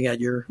laughing at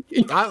your.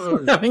 I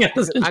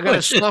got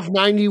a snuff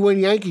 90-win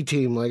Yankee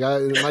team. Like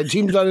my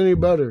team's not any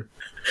better.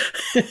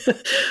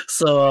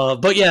 So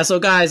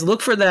guys,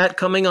 look for that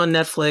coming on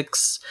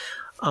Netflix.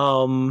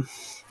 I'm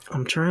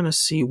trying to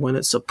see when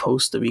it's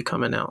supposed to be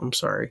coming out. I'm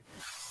sorry.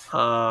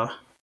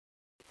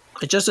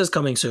 It just says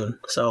coming soon,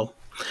 so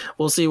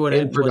we'll see when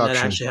that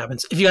actually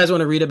happens. If you guys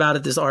want to read about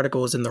it, this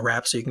article is in the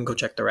Wrap, so you can go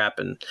check the Wrap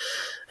and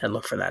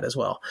look for that as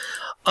well.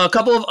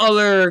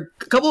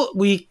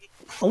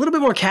 A little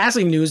bit more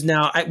casting news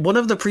now. One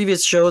of the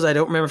previous shows, I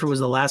don't remember if it was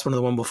the last one or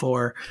the one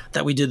before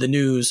that we did the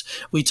news,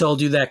 we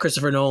told you that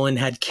Christopher Nolan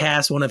had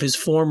cast one of his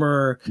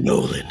former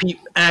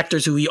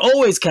actors who he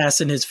always casts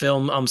in his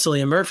film,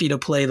 Cillian Murphy, to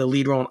play the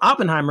lead role in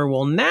Oppenheimer.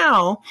 Well,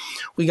 now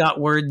we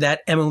got word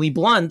that Emily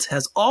Blunt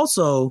has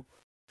also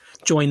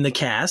joined the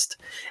cast,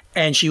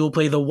 and she will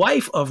play the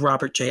wife of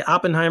Robert J.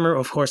 Oppenheimer,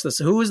 of course,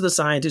 who is the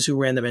scientist who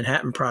ran the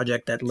Manhattan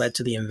Project that led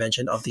to the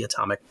invention of the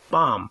atomic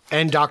bomb.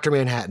 And Dr.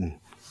 Manhattan.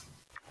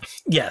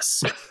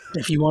 Yes.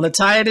 If you want to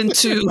tie it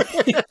into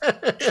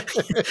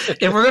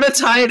if we're going to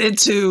tie it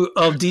into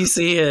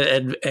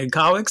DC and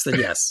comics, then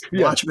yes.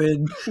 Yeah.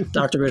 Watchmen,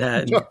 Dr.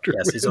 Manhattan.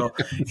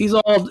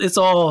 It's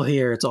all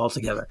here. It's all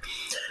together.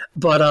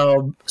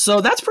 But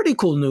so that's pretty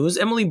cool news.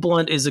 Emily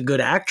Blunt is a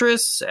good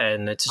actress,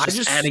 and it's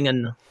just adding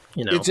an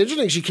It's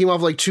interesting. She came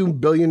off like $2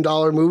 billion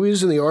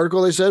movies in the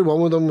article. They said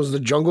one of them was The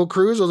Jungle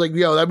Cruise. I was like,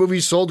 yo, that movie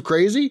sold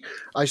crazy.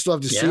 I still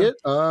have to see it.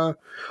 I'm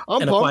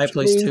pumped. A Quiet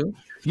Place too.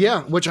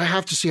 Yeah, which I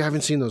have to see. I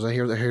haven't seen those. I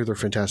hear they're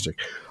fantastic.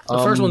 The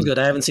first one's good.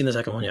 I haven't seen the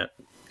second one yet.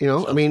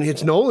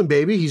 It's Nolan,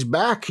 baby. He's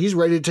back. He's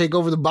ready to take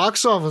over the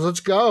box office. Let's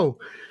go.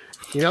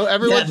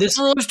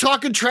 Everyone's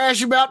talking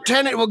trash about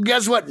Tenet. Well,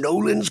 guess what?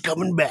 Nolan's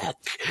coming back.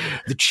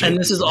 And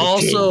this is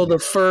also the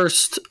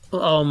first,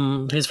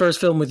 his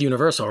first film with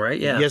Universal, right?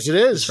 Yeah. Yes, it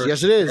is.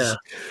 Yes, it is.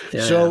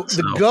 Yeah. So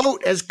the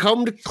GOAT has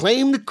come to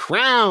claim the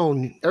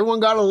crown. Everyone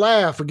got to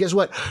laugh. But guess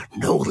what?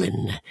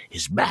 Nolan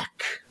is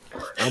back.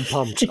 I'm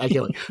pumped. I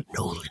get it.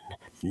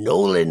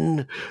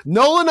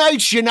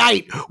 Nolanites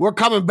unite. We're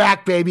coming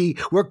back, baby.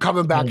 We're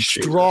coming back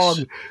strong.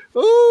 Jesus.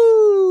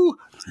 Ooh.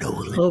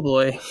 Nolan. Oh,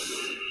 boy.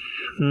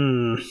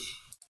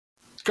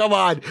 Come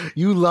on.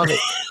 You love it.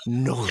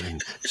 Nolan.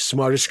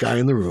 Smartest guy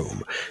in the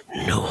room.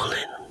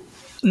 Nolan.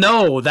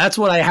 No, that's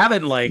what I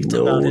haven't liked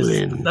about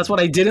that's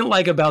what I didn't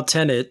like about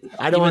Tenet.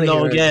 I don't want to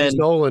hear it. He's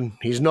Nolan.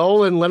 He's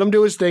Nolan. Let him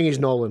do his thing. He's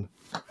Nolan.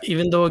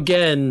 Even though,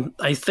 again,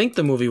 I think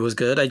the movie was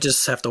good. I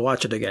just have to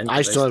watch it again.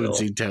 I still haven't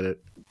seen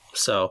Tenet.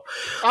 So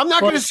I'm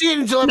not going to see it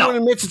until everyone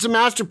admits it's a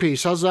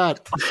masterpiece. How's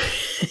that?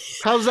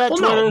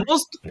 Twitter? No,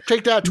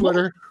 take that,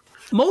 Twitter.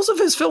 Most of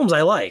his films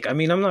I like. I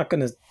mean, I'm not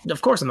going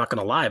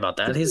to lie about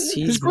that.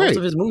 He's great. Most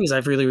of his movies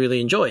I've really,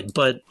 really enjoyed.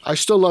 But I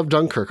still love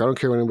Dunkirk. I don't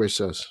care what anybody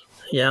says.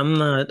 Yeah, I'm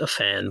not a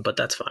fan, but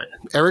that's fine.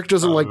 Eric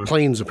doesn't like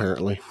planes,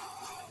 apparently.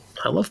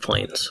 I love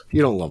planes.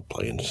 You don't love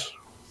planes.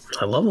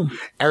 I love them.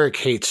 Eric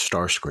hates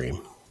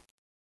Starscream.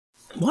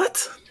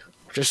 What?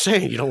 Just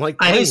saying, you don't like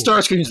planes. I hate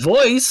Starscream's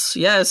voice,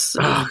 yes.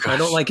 I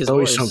don't like his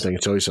voice.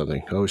 It's always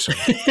something.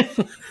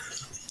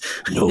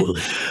 No.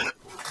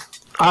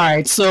 All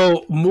right,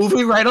 so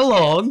moving right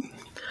along.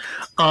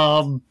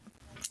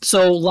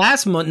 So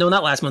last month,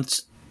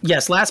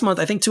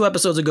 I think 2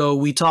 episodes ago,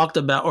 we talked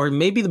about, or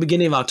maybe the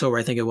beginning of October,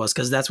 I think it was,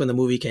 because that's when the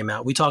movie came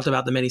out. We talked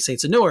about The Many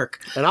Saints of Newark.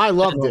 And I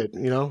loved it,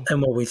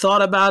 And what we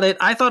thought about it.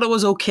 I thought it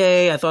was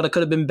okay. I thought it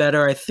could have been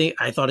better. I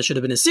thought it should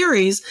have been a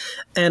series.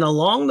 And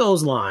along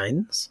those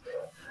lines,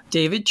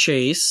 David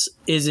Chase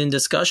is in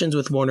discussions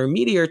with Warner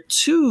Media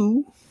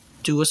to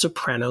do a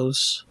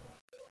Sopranos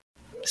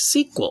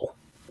sequel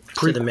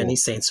to The Many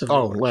Saints of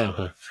Newark. Oh,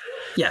 wow.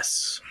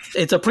 Yes.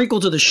 It's a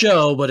prequel to the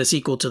show, but a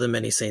sequel to The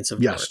Many Saints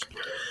of Newark. Yes.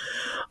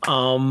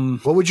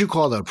 What would you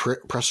call that?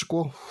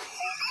 Prequel?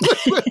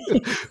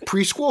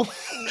 Preschool?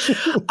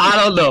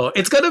 I don't know.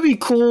 It's going to be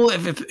cool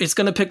if it's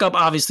going to pick up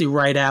obviously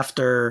right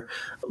after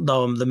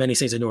the Many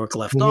Saints of Newark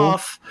left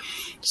off.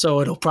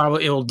 So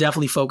it'll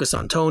definitely focus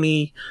on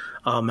Tony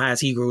as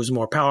he grows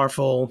more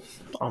powerful.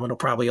 It'll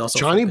probably also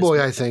Johnny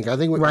Boy, I think a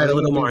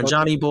little more on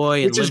Johnny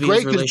Boy, which is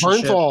great because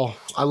Bernthal.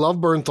 I love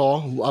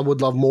Bernthal. I would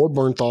love more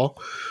Bernthal.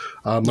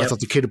 I thought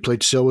the kid who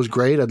played Syl was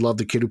great. I'd love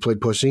the kid who played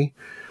Pussy.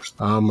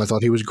 I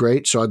thought he was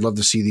great. So I'd love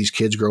to see these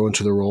kids grow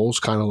into the roles,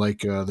 kind of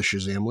like the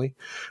Shazamly.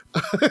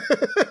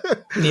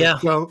 Yeah.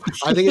 So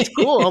I think it's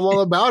cool. I'm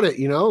all about it.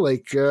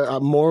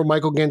 More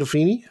Michael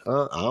Gandolfini.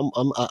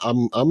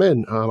 I'm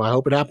in. I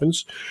hope it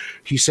happens.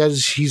 He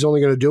says he's only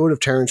going to do it if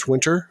Terrence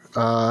Winter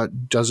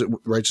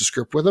writes a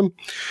script with him.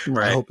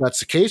 Right. I hope that's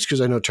the case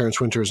because I know Terrence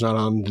Winter is not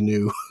on the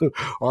new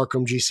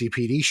Arkham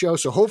GCPD show.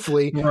 So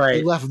hopefully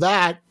they left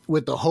that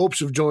with the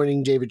hopes of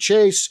joining David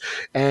Chase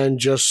and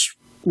just,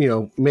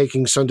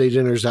 making Sunday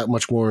dinners that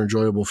much more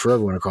enjoyable for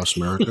everyone across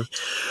America.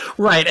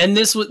 Right. And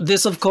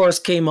this of course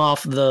came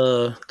off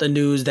the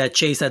news that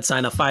Chase had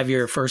signed a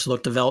 5-year first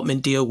look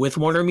development deal with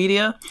Warner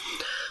Media.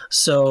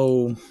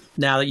 So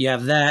now that you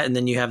have that, and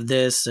then you have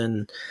this,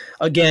 and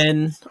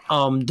again,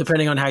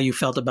 depending on how you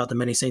felt about The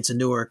Many Saints of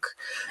Newark,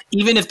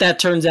 even if that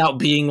turns out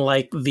being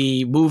like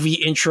the movie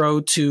intro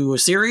to a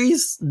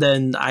series,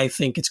 then I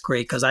think it's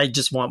great because I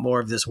just want more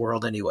of this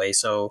world anyway.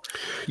 So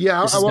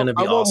yeah, I want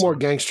more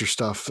gangster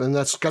stuff, and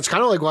that's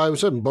kind of like why I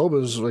said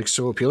Boba's like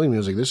so appealing.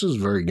 Music. This is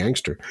very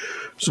gangster.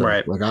 So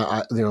right. Like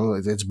I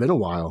it's been a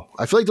while.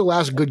 I feel like the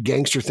last good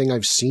gangster thing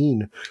I've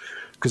seen,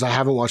 because I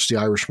haven't watched The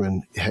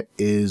Irishman,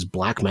 is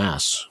Black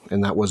Mass,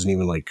 and that wasn't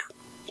even like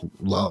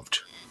loved.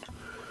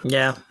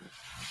 Yeah,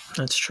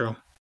 that's true.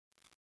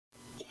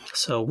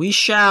 So we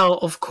shall,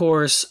 of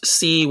course,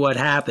 see what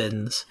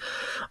happens.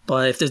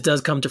 But if this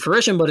does come to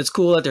fruition, but it's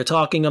cool that they're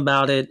talking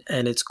about it,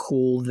 and it's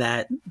cool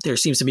that there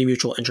seems to be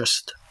mutual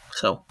interest.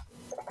 So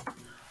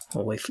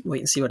we'll wait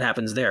and see what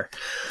happens there.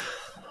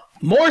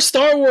 More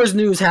Star Wars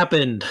news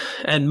happened,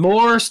 and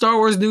more Star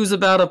Wars news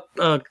about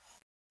a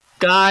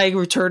guy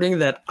returning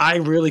that I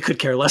really could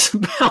care less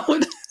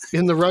about.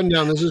 In the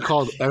rundown, this is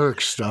called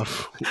Eric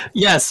stuff.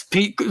 Yes,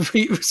 Pete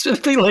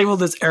specifically labeled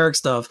this Eric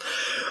stuff,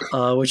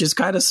 which is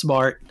kind of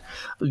smart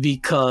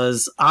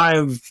because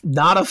I'm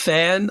not a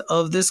fan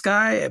of this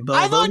guy. But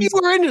I thought you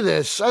were into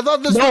this. I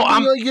thought this was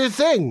like your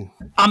thing.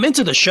 I'm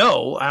into the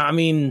show. I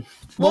mean,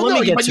 let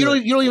me get to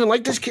it. You don't even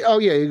like this kid? Oh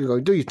yeah, you go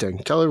do your thing.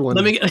 Tell everyone.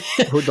 Let me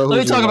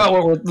talk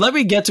about let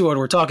me get to what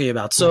we're talking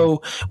about.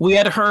 So we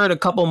had heard a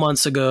couple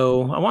months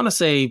ago, I want to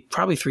say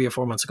probably 3 or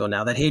 4 months ago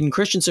now, that Hayden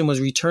Christensen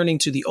was returning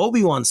to the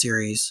Obi-Wan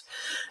series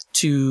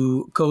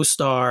to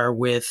co-star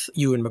with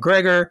Ewan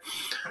McGregor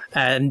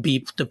and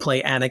to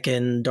play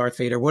Anakin, Darth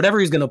Vader, whatever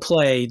he's going to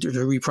play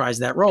to reprise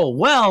that role.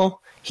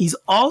 Well, he's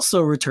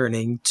also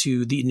returning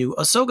to the new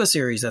Ahsoka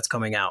series that's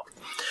coming out.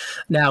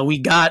 Now, we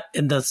got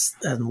in the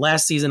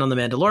last season on The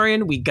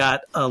Mandalorian, we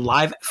got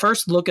a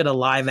first look at a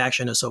live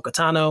action Ahsoka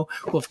Tano,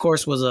 who of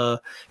course was a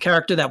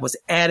character that was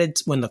added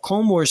when the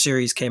Clone Wars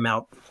series came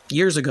out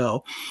years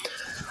ago.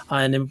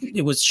 And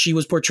she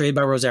was portrayed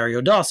by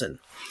Rosario Dawson.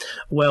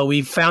 Well,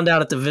 we found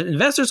out at the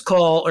investors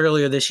call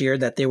earlier this year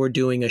that they were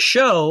doing a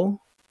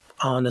show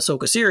on the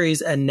Ahsoka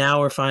series, and now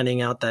we're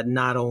finding out that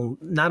not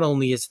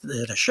only is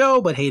it a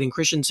show, but Hayden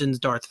Christensen's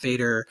Darth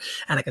Vader,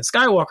 Anakin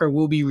Skywalker,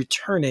 will be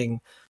returning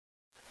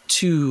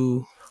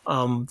to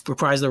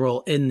reprise the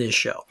role in this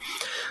show.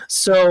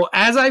 So,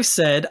 as I've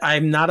said,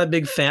 I'm not a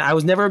big fan. I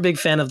was never a big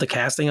fan of the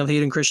casting of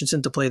Hayden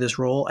Christensen to play this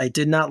role. I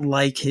did not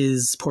like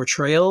his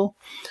portrayal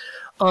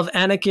of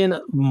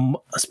Anakin,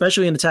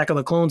 especially in Attack of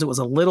the Clones. It was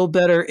a little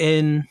better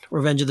in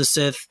Revenge of the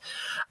Sith.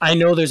 I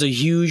know there's a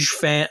huge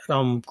fan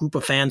group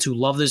of fans who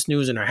love this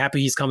news and are happy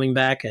he's coming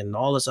back and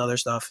all this other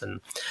stuff. And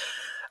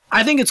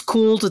I think it's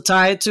cool to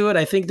tie it to it.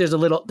 I think there's a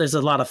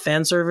lot of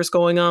fan service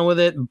going on with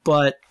it,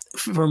 but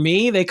for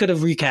me, they could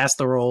have recast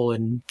the role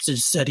and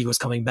just said he was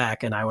coming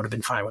back, and I would have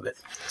been fine with it.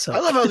 So I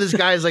love how this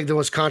guy is like the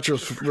most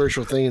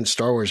controversial thing in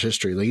Star Wars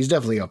history. Like, he's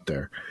definitely up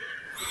there.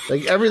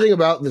 Like, everything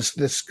about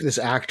this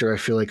actor, I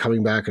feel like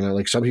coming back, and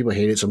like some people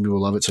hate it, some people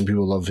love it, some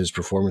people love his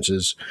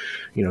performances.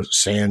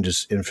 Sand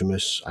is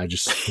infamous. I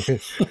just,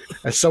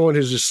 as someone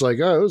who's just like,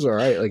 oh, it was all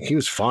right. Like, he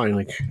was fine.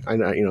 Like, I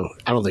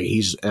don't think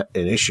he's an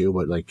issue,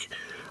 but like,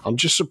 I'm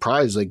just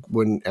surprised. Like,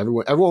 when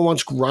everyone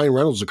wants Ryan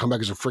Reynolds to come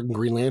back as a freaking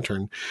Green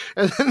Lantern,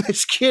 and then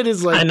this kid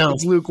is like,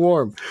 it's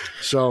lukewarm.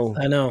 So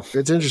I know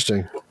it's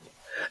interesting.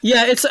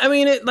 Yeah,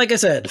 like I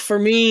said, for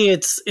me,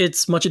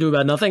 it's Much Ado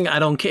About Nothing. I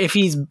don't care if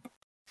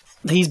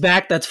he's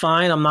back, that's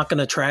fine. I'm not going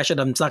to trash it.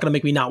 It's not going to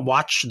make me not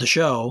watch the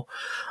show.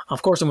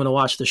 Of course, I'm going to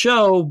watch the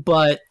show,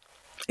 but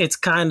it's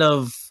kind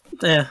of,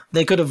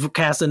 they could have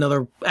cast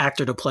another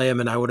actor to play him,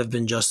 and I would have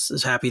been just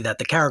as happy that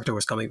the character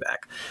was coming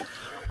back.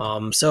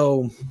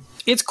 So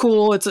it's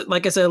cool. It's,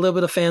 like I said, a little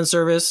bit of fan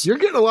service. You're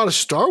getting a lot of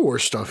Star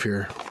Wars stuff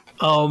here.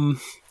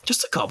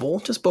 Just a couple.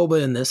 Just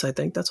Boba in this, I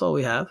think. That's all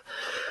we have.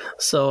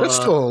 So that's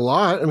still a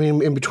lot. I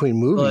mean, in between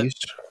movies.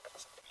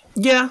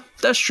 Yeah,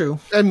 that's true.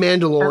 And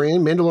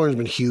Mandalorian's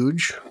been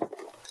huge.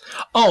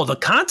 Oh, the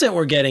content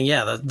we're getting,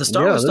 the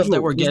Star Wars stuff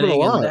that we're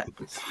getting, and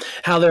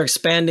how they're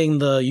expanding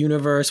the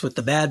universe with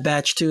the Bad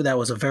Batch too. That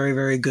was a very,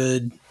 very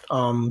good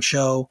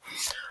show.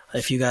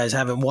 If you guys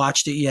haven't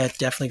watched it yet,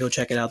 definitely go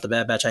check it out. The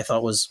Bad Batch, I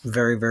thought, was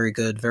very, very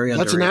good, very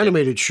underrated. That's an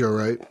animated show,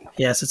 right?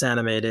 Yes, it's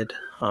animated.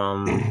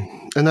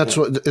 And that's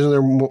what, isn't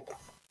there more?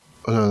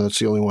 No, that's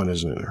the only one,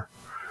 isn't it?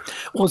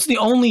 Well, it's the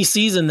only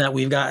season that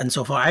we've gotten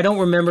so far. I don't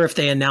remember if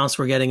they announced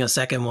we're getting a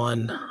second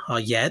one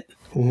yet.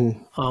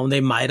 Mm-hmm.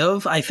 They might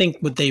have. I think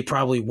they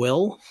probably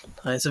will.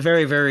 It's a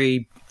very,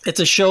 very. It's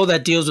a show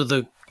that deals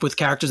with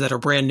characters that are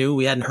brand new.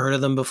 We hadn't heard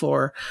of them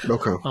before.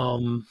 Okay.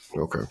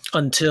 Okay.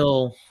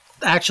 Until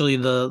actually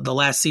the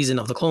last season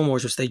of the Clone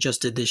Wars, which they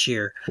just did this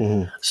year.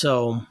 Mm-hmm.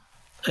 So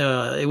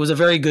It was a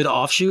very good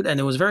offshoot, and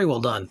it was very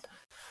well done.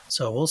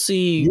 So we'll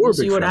see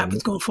what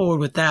happens going forward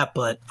with that.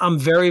 But I'm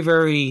very,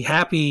 very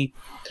happy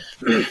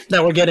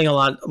that we're getting a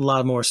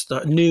lot more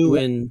new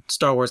and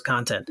Star Wars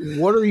content.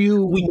 What are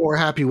you more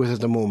happy with at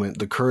the moment?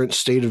 The current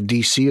state of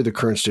DC or the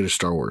current state of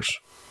Star Wars?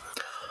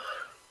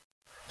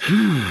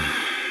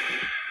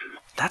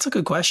 That's a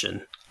good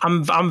question.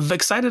 I'm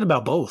excited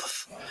about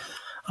both.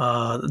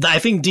 I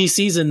think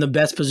DC's in the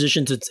best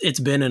position it's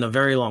been in a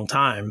very long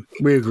time.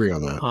 We agree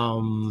on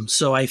that.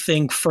 So I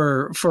think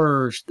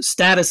for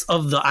status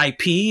of the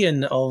IP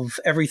and of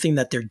everything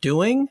that they're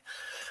doing,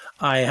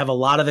 I have a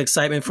lot of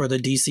excitement for the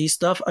DC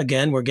stuff.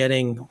 Again, we're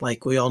getting,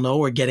 like we all know,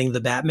 we're getting the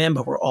Batman,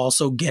 but we're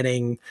also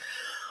getting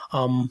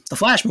the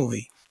Flash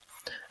movie.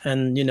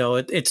 And,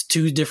 it's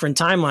two different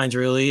timelines,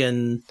 really,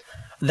 and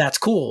that's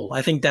cool.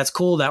 I think that's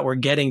cool that we're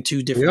getting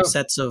two different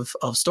sets of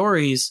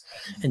stories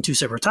and two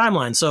separate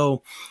timelines.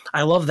 So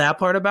I love that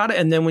part about it.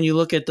 And then when you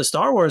look at the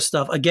Star Wars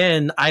stuff,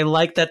 again, I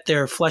like that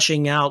they're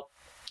fleshing out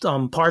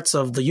parts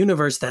of the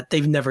universe that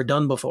they've never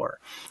done before.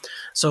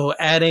 So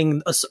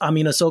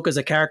Ahsoka's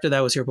a character that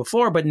was here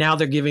before, but now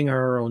they're giving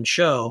her own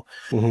show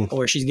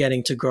where she's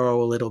getting to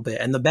grow a little bit.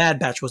 And the Bad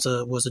Batch was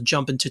a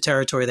jump into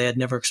territory they had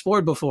never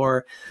explored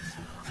before,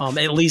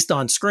 at least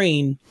on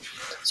screen.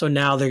 So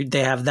now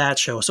they have that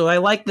show. So I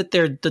like that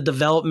the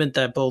development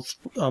that both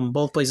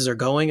places are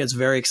going. It's a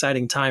very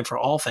exciting time for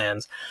all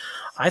fans.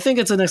 I think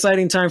it's an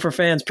exciting time for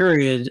fans,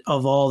 period,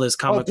 of all this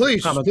comic.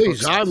 Please.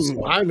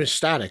 I'm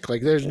ecstatic.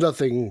 Like, there's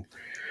nothing.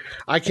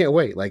 I can't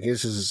wait. Like,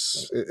 this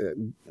is,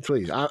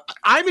 please.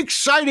 I'm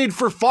excited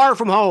for Far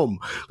From Home.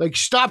 Like,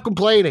 stop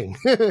complaining.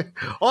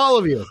 All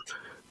of you.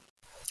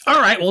 All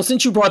right. Well,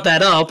 since you brought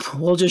that up,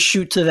 we'll just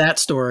shoot to that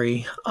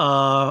story.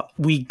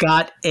 We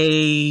got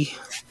a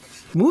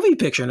movie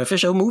picture, an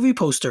official movie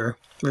poster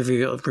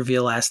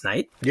reveal last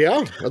night.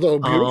 Yeah. I thought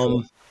it was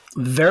beautiful.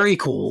 Very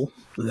cool.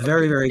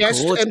 Very, very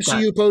cool.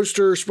 MCU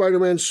poster,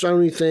 Spider-Man,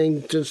 Sony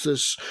thing, just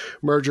this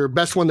merger.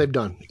 Best one they've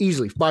done.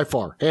 Easily, by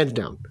far. Hands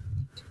down.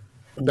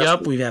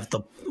 Yep, we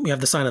have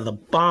the sign of the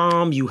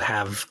bomb. You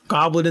have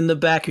Goblin in the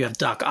back. You have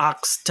Doc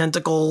Ock's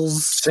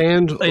tentacles,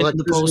 sand, in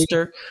the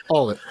poster.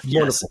 All of it.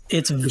 Yes, wonderful.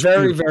 It's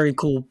very, very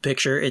cool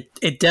picture.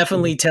 It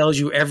definitely tells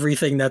you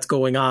everything that's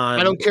going on.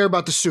 I don't care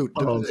about the suit.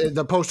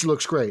 The poster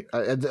looks great.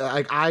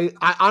 I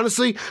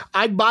honestly,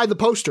 I'd buy the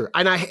poster.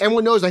 And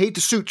everyone knows I hate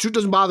the suit. Suit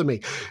doesn't bother me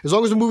as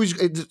long as the movie's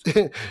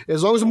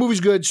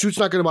good. Suit's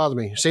not going to bother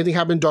me. Same thing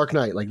happened in Dark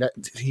Knight. Like that,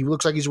 he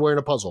looks like he's wearing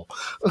a puzzle.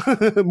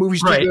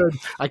 Movie's too good.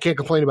 I can't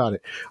complain about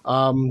it.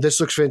 This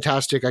looks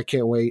fantastic. I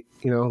can't wait.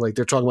 Like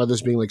they're talking about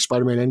this being like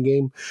Spider-Man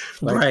Endgame.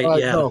 Like,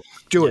 no,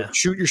 do it.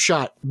 Shoot your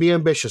shot. Be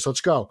ambitious.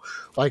 Let's go.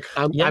 Like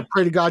I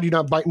pray to God you're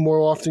not biting more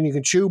off than you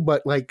can chew,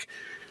 but like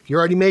you're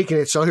already making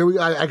it. So here we.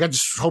 I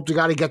just hope to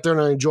God I get there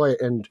and I enjoy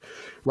it. And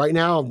right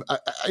now,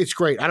 it's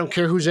great. I don't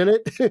care who's in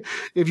it.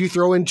 If you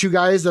throw in two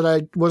guys that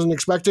I wasn't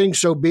expecting,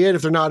 so be it.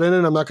 If they're not in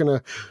it, I'm not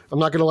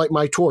gonna light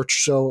my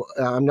torch. So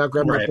I'm not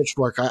grabbing my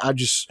pitchfork. I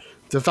just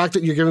the fact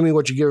that you're giving me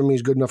what you're giving me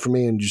is good enough for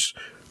me, and just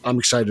I'm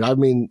excited. I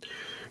mean,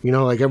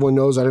 like everyone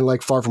knows, I didn't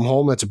like Far From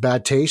Home. That's a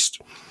bad taste.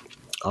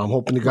 I'm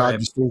hoping to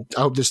God,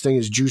 I hope this thing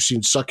is juicy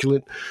and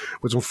succulent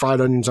with some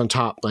fried onions on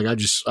top. Like I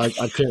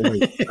can't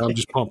wait. I'm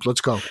just pumped. Let's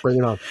go. Bring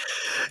it on.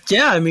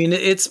 Yeah, I mean,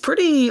 it's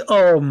pretty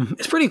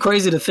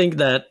crazy to think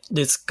that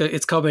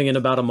it's coming in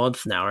about a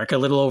month now, like a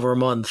little over a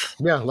month.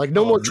 Yeah, like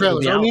no more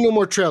trailers. I don't need no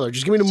more trailer.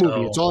 Just give me the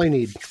movie. It's all I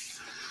need.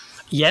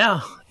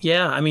 Yeah.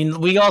 I mean,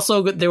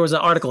 there was an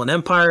article in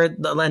Empire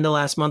at the end of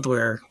last month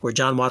where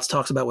John Watts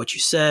talks about what you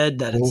said,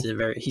 that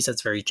he said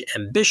it's very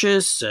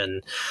ambitious,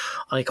 and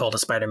he called it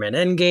Spider-Man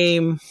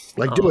Endgame.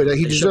 Like, do it.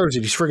 He deserves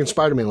it. He's freaking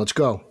Spider-Man. Let's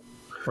go.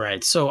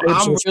 Right. So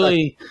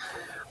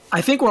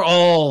I think we're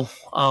all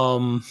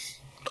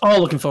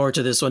looking forward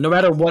to this one, no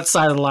matter what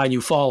side of the line you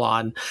fall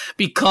on,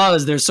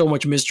 because there's so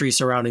much mystery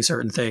surrounding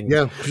certain things.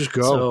 Yeah, just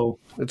go. So,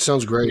 it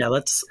sounds great. Yeah,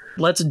 let's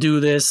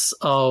do this.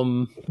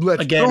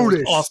 Let's do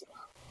this.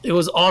 It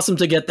was awesome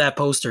to get that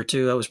poster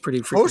too. That was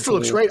pretty freaking poster cool.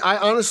 Looks great.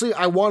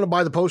 I want to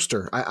buy the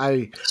poster.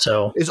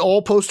 So is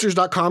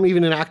allposters.com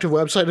even an active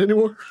website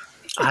anymore?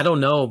 I don't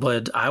know,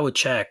 but I would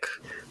check.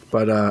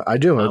 But I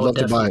do. I'd love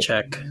to buy it.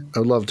 Check.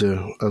 I'd love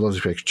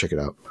to check it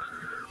out.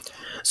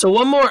 So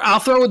one more,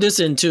 I'll throw this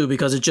in too,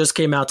 because it just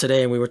came out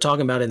today and we were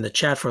talking about it in the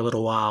chat for a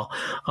little while.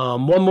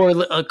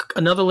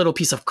 Another little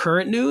piece of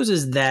current news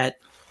is that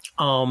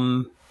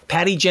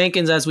Patty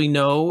Jenkins, as we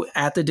know,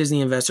 at the Disney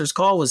Investors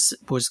Call was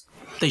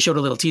they showed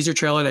a little teaser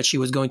trailer that she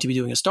was going to be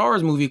doing a Star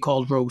Wars movie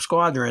called Rogue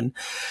Squadron,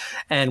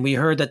 and we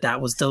heard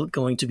that was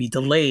going to be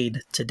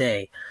delayed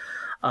today.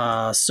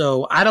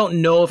 So I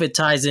don't know if it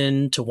ties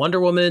into Wonder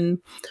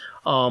Woman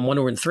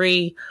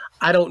 3.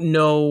 I don't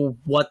know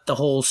what the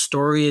whole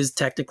story is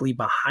technically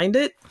behind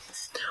it,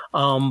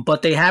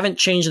 but they haven't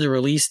changed the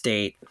release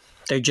date.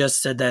 They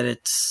just said that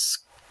it's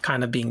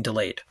kind of being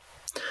delayed.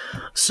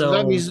 So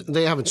that means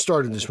they haven't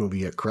started this movie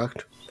yet,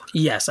 correct?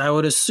 Yes, I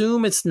would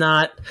assume it's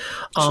not.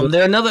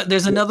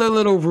 There's another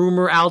little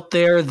rumor out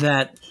there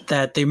that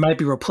they might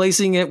be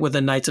replacing it with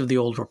the Knights of the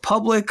Old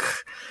Republic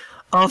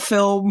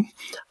film.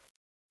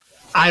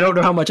 I don't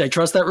know how much I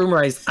trust that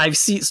rumor. I've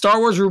seen Star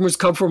Wars rumors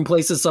come from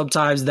places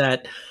sometimes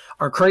that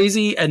are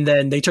crazy, and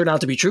then they turn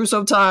out to be true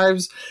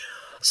sometimes.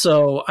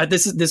 So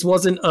this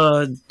wasn't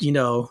a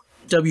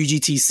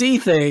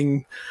WGTC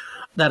thing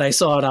that I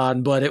saw it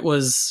on, but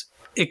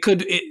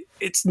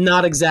it's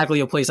not exactly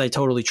a place I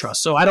totally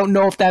trust. So I don't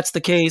know if that's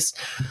the case.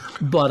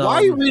 But why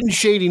are you reading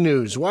shady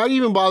news? Why do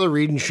you even bother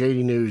reading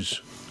shady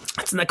news?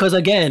 It's not, because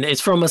again,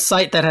 it's from a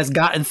site that has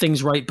gotten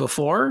things right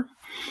before.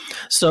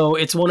 So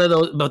it's one of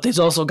those, but they've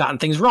also gotten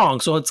things wrong.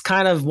 So it's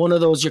kind of one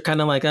of those, you're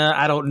kind of like,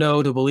 I don't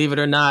know to believe it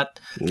or not.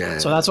 Nah.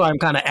 So that's why I'm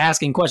kind of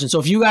asking questions. So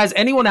if you guys,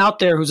 anyone out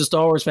there who's a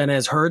Star Wars fan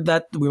has heard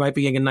that we might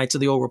be getting Knights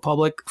of the Old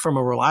Republic from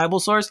a reliable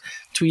source,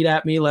 tweet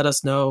at me, let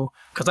us know,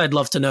 because I'd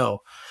love to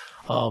know.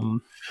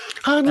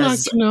 I'd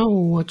like to know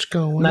what's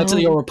going on. Knights of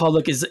the Old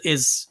Republic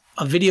is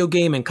a video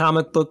game and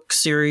comic book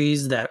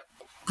series that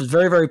was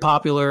very, very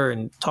popular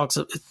and talks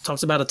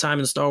about a time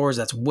in Star Wars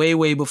that's way,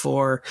 way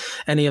before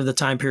any of the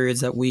time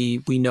periods that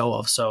we know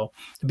of. So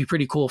it'd be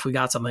pretty cool if we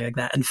got something like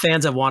that. And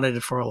fans have wanted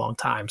it for a long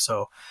time.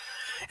 So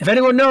if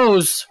anyone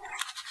knows,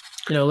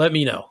 let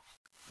me know.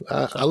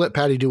 I'll let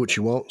Patty do what she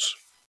wants.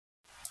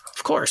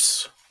 Of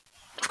course.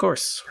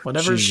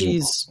 Whatever she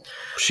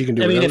can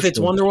do. I mean, if it's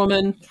Wonder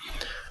Woman,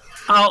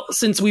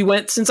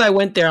 since I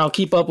went there, I'll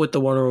keep up with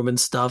the Wonder Woman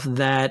stuff.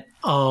 That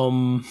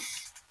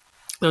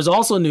there's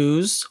also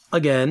news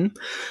again.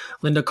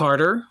 Linda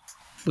Carter,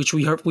 which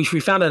we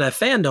found out at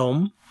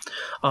Fandom,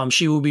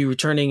 she will be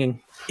returning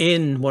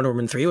in Wonder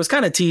Woman 3. It was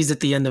kind of teased at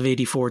the end of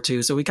 84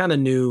 too, so we kind of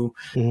knew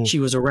she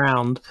was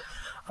around,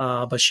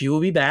 but she will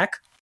be back.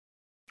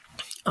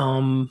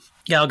 Gal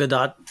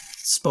Gadot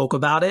spoke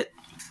about it,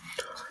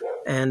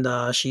 and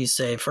she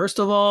said, first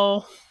of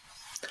all,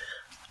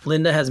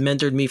 Linda has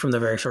mentored me from the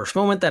very first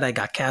moment that I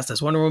got cast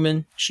as Wonder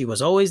Woman. She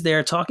was always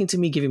there talking to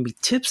me, giving me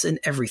tips and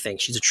everything.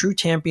 She's a true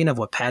champion of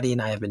what Patty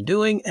and I have been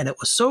doing, and it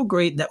was so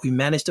great that we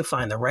managed to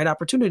find the right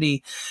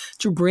opportunity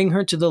to bring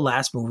her to the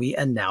last movie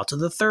and now to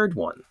the third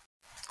one.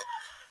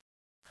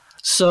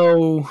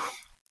 So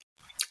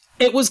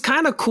it was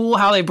kind of cool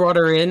how they brought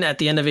her in at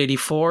the end of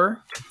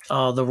 84,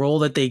 the role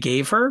that they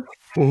gave her.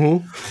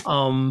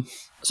 Mm-hmm.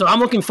 So I'm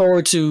looking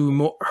forward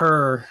to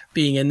her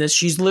being in this.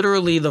 She's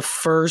literally the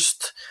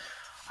first...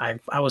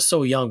 I was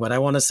so young, but I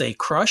want to say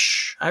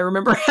crush I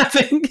remember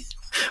having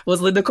was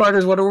Linda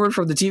Carter's Wonder Woman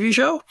from the TV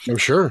show. I'm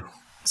sure.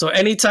 So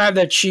anytime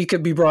that she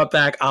could be brought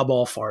back, I'm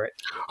all for it.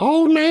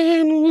 Oh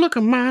man, look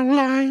at my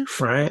life.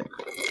 Right.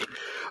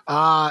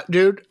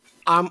 Dude,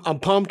 I'm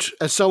pumped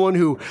as someone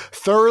who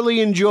thoroughly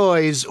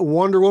enjoys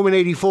Wonder Woman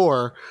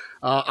 84.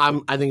 I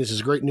think this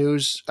is great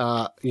news.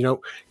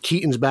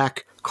 Keaton's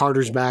back.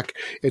 Carter's back.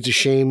 It's a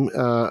shame,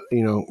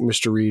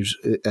 Mr. Reeves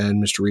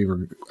and Mr.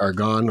 Reeve are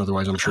gone.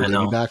 Otherwise, I'm sure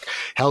they'll be back.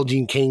 Hell,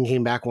 Dean Cain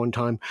came back one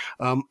time.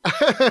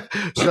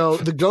 So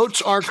the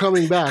goats are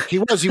coming back. He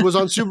was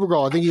on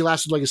Supergirl. I think he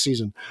lasted like a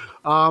season.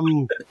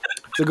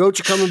 The goats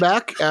are coming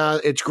back.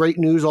 It's great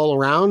news all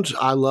around.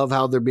 I love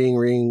how they're being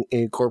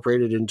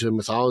reincorporated into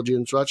mythology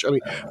and such. I mean,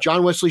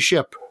 John Wesley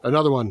Shipp,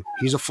 another one.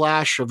 He's a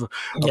Flash of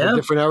a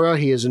different era.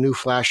 He is a new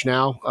Flash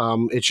now.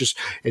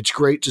 It's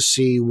great to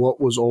see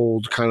what was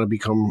old kind of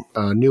become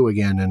new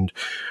again. And,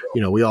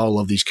 we all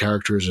love these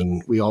characters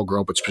and we all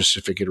grow up with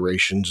specific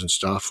iterations and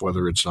stuff,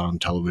 whether it's on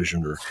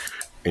television or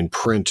in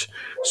print.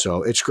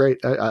 So it's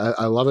great.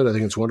 I love it. I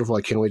think it's wonderful.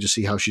 I can't wait to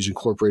see how she's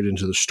incorporated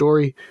into the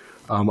story.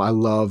 I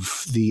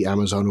love the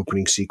Amazon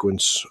opening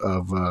sequence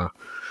of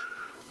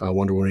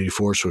Wonder Woman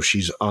 84. So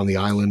she's on the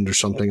island or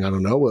something. I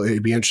don't know. Well,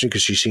 it'd be interesting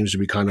because she seems to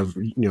be kind of,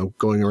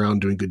 going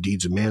around doing good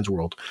deeds in man's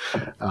world.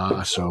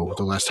 So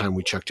the last time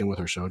we checked in with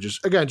her. So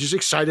just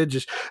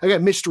excited.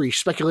 Mystery,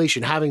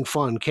 speculation, having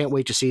fun. Can't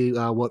wait to see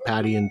what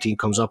Patty and team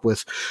comes up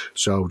with.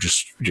 So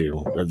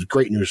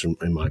great news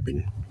in my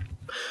opinion.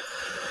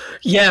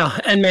 Yeah.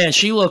 And man,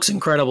 she looks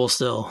incredible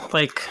still.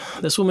 Like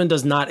this woman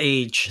does not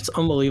age. It's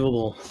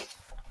unbelievable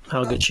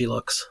how good she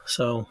looks.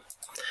 So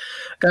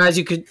guys,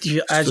 as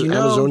you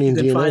know, Amazonian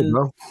DNA,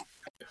 bro.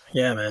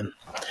 Yeah, man.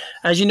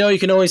 As you know, you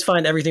can always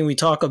find everything we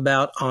talk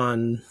about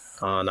on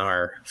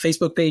our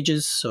Facebook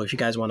pages. So if you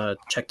guys want to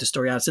check the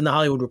story out, it's in the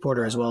Hollywood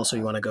Reporter as well. So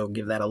you want to go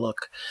give that a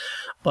look.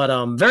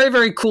 But very,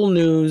 very cool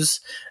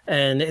news.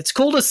 And it's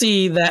cool to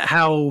see that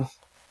how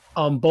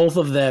both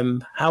of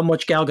them, how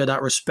much Gal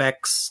Gadot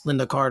respects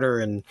Linda Carter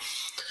and,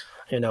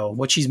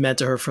 what she's meant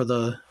to her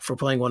for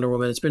playing Wonder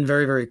Woman. It's been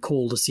very, very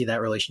cool to see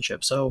that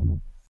relationship. So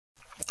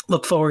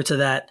look forward to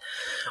that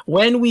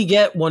when we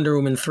get Wonder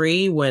Woman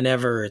 3,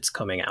 whenever it's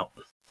coming out.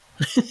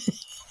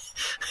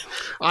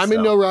 I'm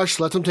in no rush.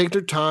 Let them take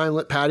their time.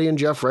 Let Patty and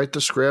Jeff write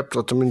the script.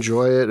 Let them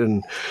enjoy it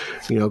and,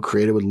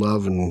 create it with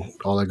love and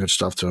all that good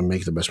stuff to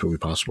make the best movie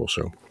possible.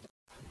 So.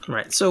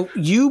 Right. So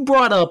you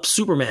brought up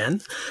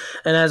Superman.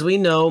 And as we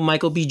know,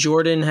 Michael B.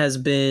 Jordan has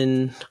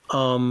been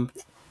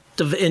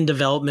in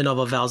development of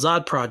a Val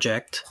Zod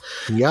project.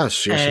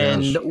 Yes.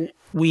 And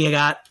we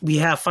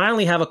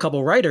finally have a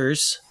couple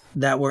writers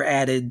that were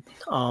added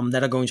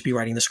that are going to be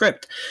writing the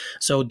script.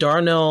 So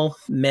Darnell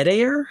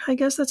Medayer, I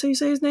guess that's how you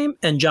say his name,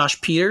 and Josh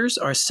Peters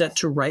are set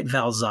to write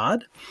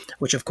Val-Zod,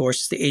 which of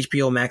course is the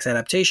HBO Max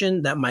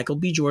adaptation that Michael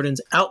B.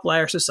 Jordan's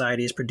Outlier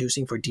Society is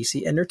producing for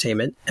DC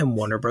Entertainment and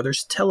Warner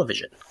Brothers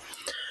Television.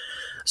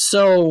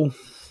 So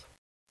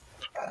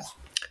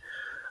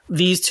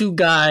these two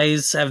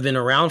guys have been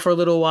around for a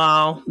little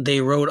while.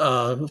 They wrote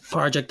a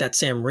project that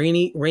Sam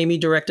Raimi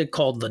directed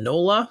called The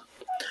Nola.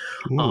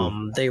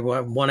 They were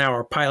a 1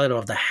 hour pilot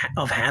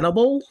of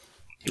Hannibal.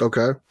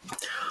 Okay.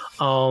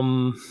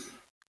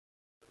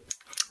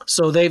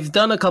 So they've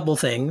done a couple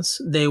things.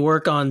 They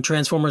work on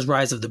Transformers: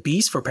 Rise of the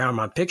Beast for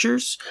Paramount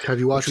Pictures. Have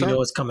you watched that? We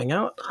know it's coming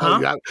out.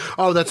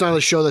 Oh, that's not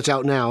a show that's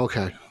out now.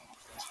 Okay.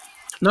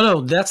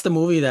 No, that's the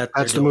movie.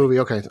 That's the movie.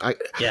 Okay.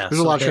 There's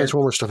a lot of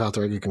Transformers stuff out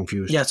there. I get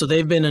confused. Yeah, so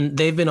they've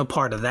been a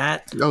part of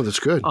that. Oh, that's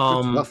good.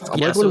 So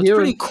it's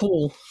pretty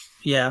cool.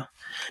 Yeah.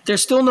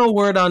 There's still no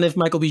word on if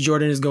Michael B.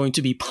 Jordan is going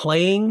to be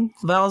playing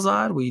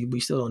Val-Zod. We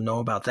still don't know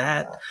about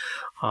that.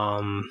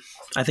 I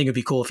think it'd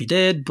be cool if he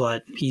did,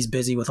 but he's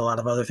busy with a lot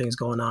of other things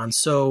going on.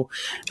 So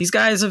these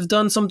guys have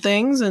done some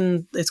things,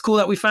 and it's cool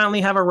that we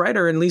finally have a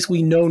writer. And at least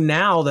we know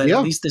now that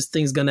at least this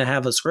thing's going to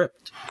have a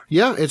script.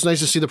 Yeah, it's nice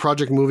to see the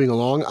project moving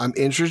along. I'm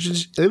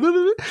interested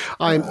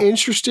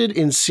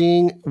in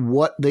seeing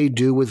what they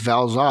do with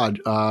Val-Zod.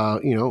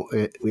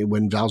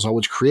 When Val-Zod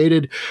was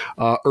created,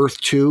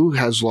 Earth 2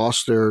 has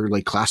lost their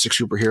classic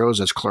superheroes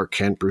as Clark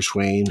Kent, Bruce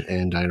Wayne,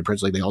 and Diana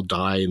Prince. They all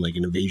die in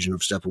an invasion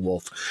of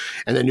Steppenwolf,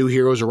 and then new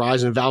heroes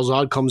arise. And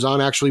Val-Zod comes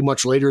on actually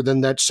much later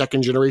than that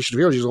second generation of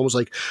heroes. He's almost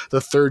like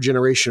the third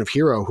generation of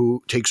hero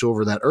who takes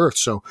over that Earth.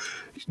 So,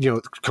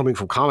 coming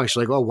from comics,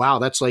 oh wow,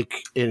 that's an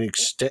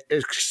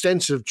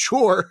extensive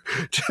chore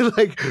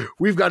to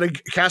we've got to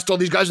cast all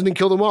these guys and then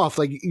kill them off.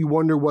 You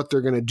wonder what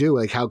they're going to do,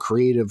 how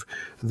creative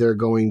they're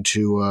going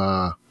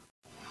to,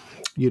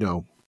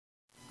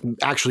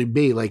 actually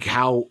be,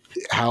 how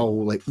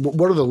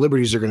what are the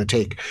liberties they're going to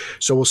take.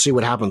 So we'll see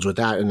what happens with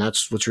that. And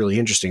that's what's really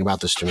interesting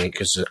about this to me,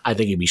 because I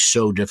think it'd be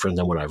so different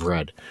than what I've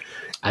read.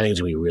 I think it's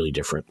going to be really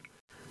different,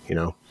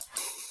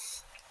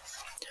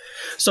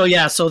 So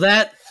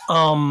that,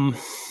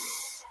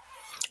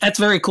 that's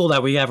very cool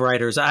that we have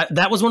writers.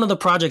 That was one of the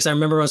projects I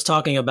remember us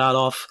talking about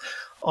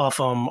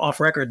off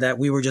record, that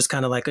we were just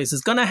kind of is this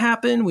going to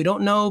happen? We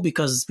don't know,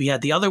 because we had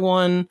the other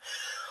one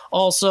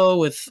also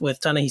with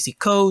Ta-Nehisi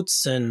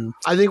Coates, and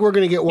I think we're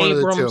going to get one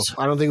Abrams. Of the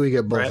two. I don't think we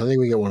get both. Right. I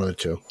think we get one of the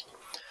two.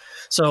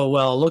 So,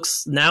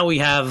 now we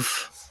have,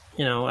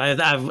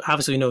 I've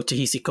obviously know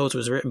Ta-Nehisi Coates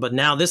was written, but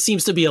now this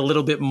seems to be a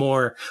little bit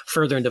more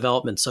further in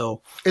development.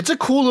 So it's a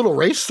cool little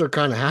race they're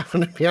kind of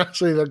having, to be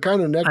honest. They're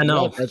kind of neck and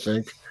neck, I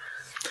think.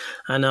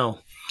 I know.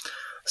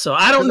 So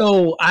I don't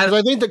know.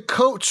 I think the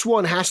Coates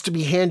one has to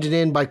be handed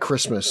in by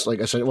Christmas,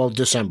 like I said. Well,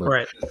 December,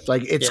 right?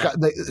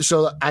 Got.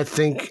 So I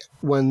think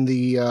when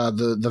the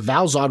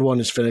Val-Zod one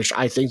is finished,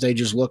 I think they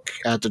just look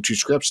at the two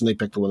scripts and they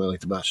pick the one they like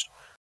the best.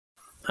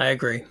 I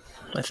agree.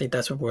 I think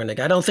that's what we're gonna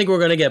get. I don't think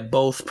we're gonna get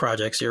both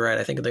projects. You're right.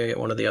 I think they're gonna get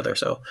one or the other.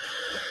 So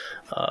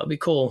it'd be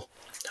cool.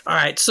 All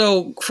right.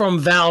 So from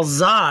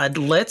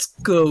Val-Zod, let's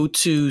go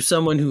to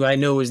someone who I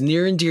know is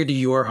near and dear to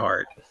your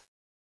heart.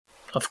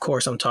 Of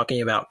course, I'm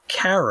talking about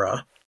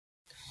Kara,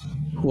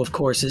 who, of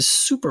course, is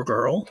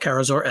Supergirl.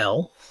 Kara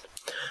Zor-El,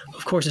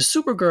 of course, is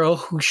Supergirl,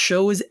 whose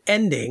show is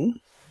ending.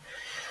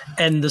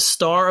 And the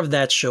star of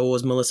that show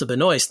was Melissa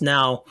Benoist.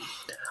 Now,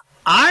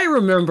 I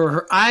remember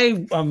her.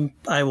 I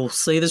will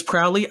say this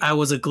proudly. I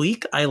was a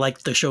Gleek. I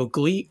liked the show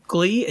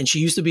Glee, and she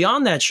used to be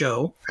on that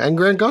show. And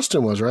Grant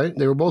Gustin was, right?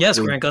 They were both. Yes,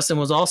 Grant Gustin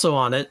was also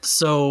on it.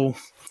 So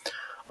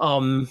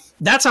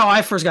that's how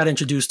I first got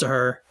introduced to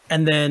her.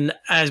 And then,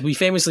 as we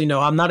famously know,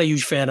 I'm not a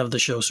huge fan of the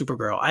show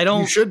Supergirl.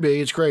 You should be.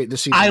 It's great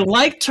this season. I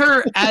liked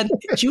her.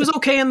 She was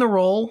okay in the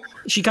role.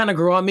 She kind of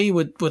grew on me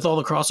with all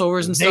the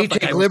crossovers and stuff. They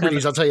take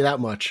liberties, I'll tell you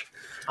that much.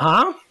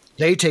 Huh?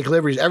 They take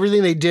liberties.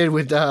 Everything they did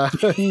with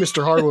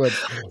Mr. Harwood.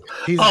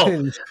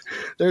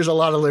 There's a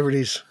lot of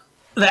liberties.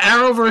 The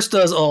Arrowverse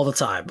does all the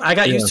time. I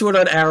got used to it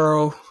on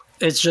Arrow.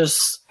 It's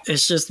just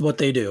what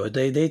they do.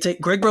 They take.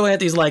 Greg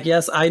Berlanti's like,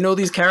 yes, I know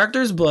these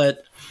characters,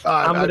 but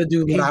I'm going to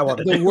do what I want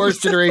to do. The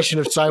worst iteration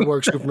of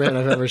Cyborg Superman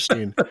I've ever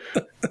seen.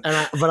 But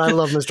I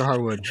love Mr.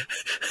 Harwood.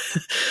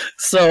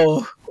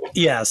 So,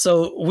 yeah.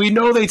 So we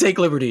know they take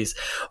liberties.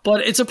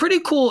 But it's a pretty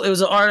cool – it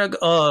was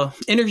an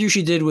interview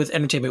she did with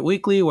Entertainment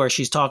Weekly where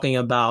she's talking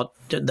about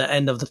the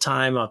end of the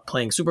time of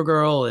playing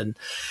Supergirl. And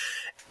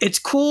it's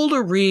cool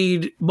to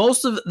read.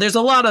 There's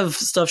a lot of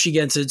stuff she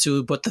gets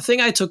into, but the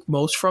thing I took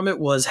most from it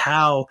was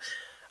how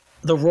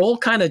the role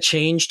kind of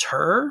changed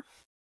her.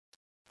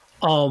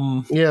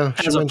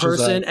 As a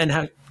person, and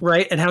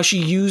how she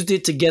used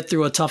it to get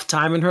through a tough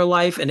time in her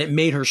life, and it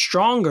made her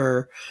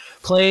stronger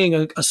playing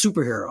a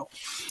superhero.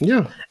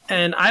 Yeah.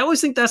 And I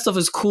always think that stuff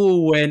is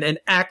cool when an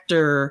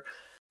actor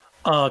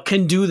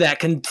can do that,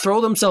 can throw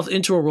themselves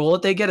into a role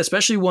that they get,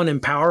 especially one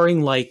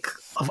empowering, like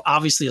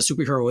obviously a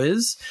superhero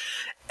is,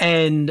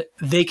 and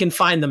they can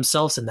find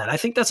themselves in that. I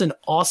think that's an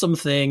awesome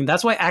thing.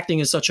 That's why acting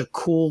is such a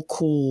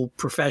cool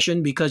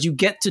profession, because you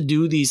get to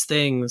do these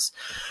things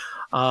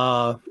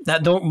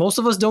that most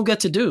of us don't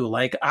get to do.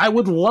 Like, I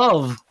would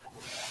love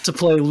to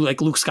play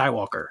like Luke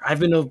Skywalker.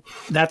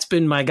 That's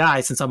been my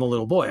guy since I'm a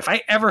little boy. If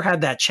I ever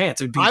had that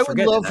chance, it would be. I would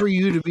love for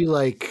you to be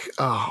like,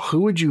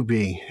 who would you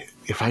be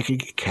if I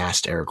could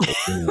cast Eric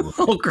Holden?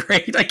 Oh,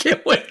 great! I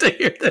can't wait to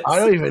hear this. I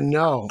don't even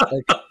know.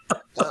 Like,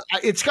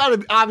 it's got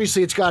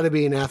to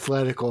be an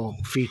athletical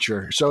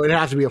feature. So it'd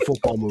have to be a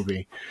football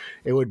movie.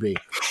 It would be.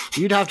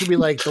 You'd have to be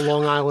like the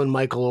Long Island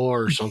Michael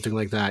Orr or something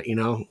like that. You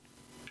know.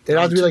 It'd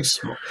have to be like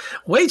small.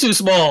 Way too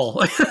small.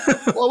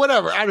 Well,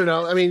 whatever. I don't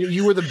know. I mean,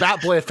 you were the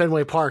bat boy at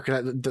Fenway Park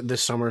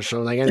this summer,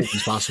 so like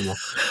anything's possible.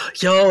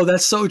 Yo,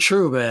 that's so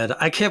true, man.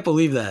 I can't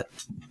believe that.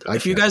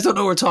 If you guys don't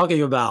know what we're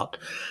talking about,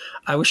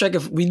 I wish I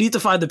could. We need to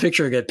find the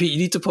picture again, Pete. You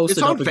need to post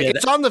it up again.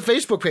 It's on the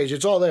Facebook page.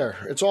 It's all there.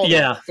 It's all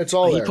there. It's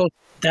all there.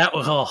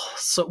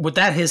 So with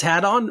that, his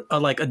hat on,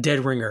 like a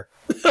dead ringer.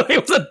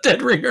 It was a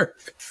dead ringer.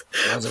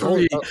 I was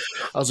like,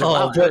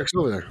 wow, Eric's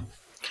over there.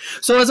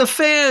 So as a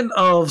fan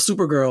of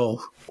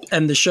Supergirl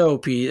and the show,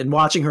 Pete, and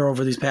watching her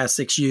over these past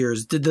 6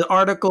 years, did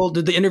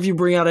the interview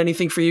bring out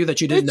anything for you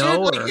that you didn't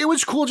know? It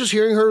was cool just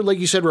hearing her, like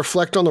you said,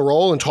 reflect on the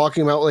role and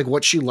talking about like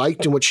what she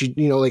liked and what she,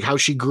 like how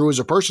she grew as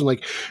a person.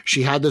 Like,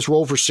 she had this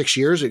role for 6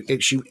 years.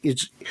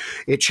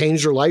 It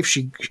changed her life.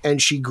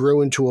 She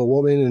grew into a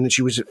woman, and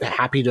she was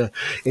happy to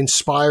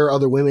inspire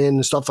other women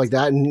and stuff like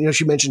that. And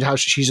she mentioned how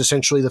she's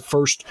essentially the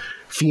first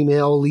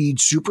female lead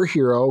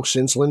superhero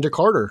since Linda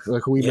Carter,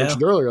 like we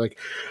mentioned earlier. Like,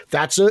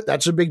 that's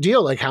a big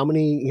deal. Like, how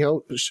many,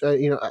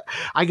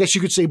 I guess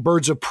you could say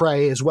Birds of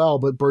Prey as well,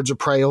 but Birds of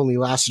Prey only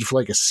lasted for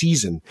like a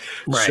season.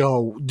 Right.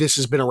 So this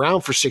has been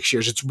around for 6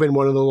 years. It's been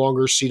one of the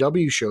longer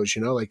CW shows,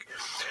 like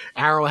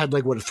Arrow had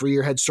like a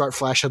 3-year head start.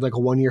 Flash had like a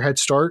 1-year head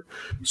start.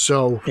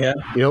 So,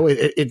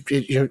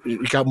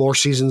 it got more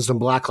seasons than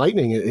Black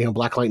Lightning.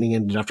 Black Lightning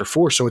ended after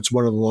 4. So it's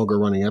one of the longer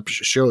running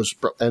shows.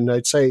 And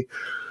I'd say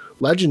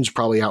Legends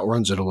probably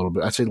outruns it a little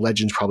bit. I'd say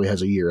Legends probably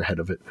has a year ahead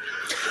of it.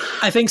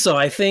 I think so.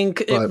 I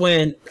think it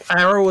went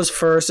Arrow was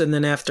first, and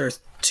then after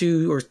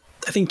 2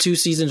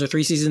 seasons or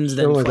 3 seasons,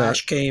 then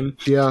Flash came.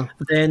 Yeah.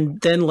 Then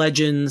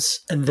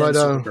Legends, and then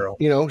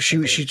Supergirl.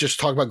 She just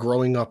talked about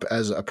growing up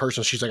as a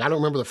person. She's like, I don't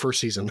remember the first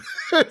season.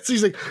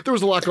 She's like, there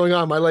was a lot going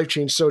on. My life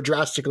changed so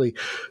drastically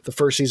the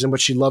first season,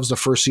 but she loves the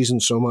first season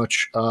so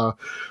much.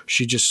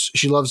 She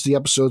loves the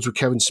episodes with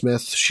Kevin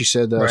Smith. She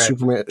said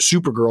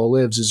Supergirl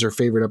Lives is her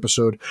favorite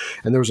episode,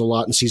 and there was a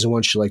lot in season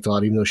 1 she liked a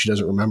lot, even though she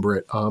doesn't remember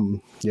it. I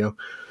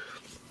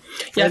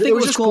think it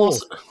was just cool.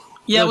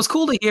 Yeah, it was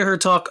cool to hear her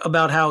talk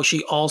about how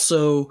she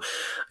also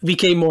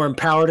became more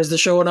empowered as the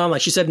show went on.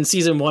 Like, she said in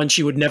season 1,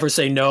 she would never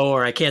say no,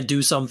 or I can't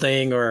do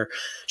something, or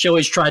she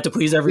always tried to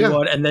please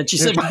everyone. Yeah. And then she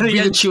said by the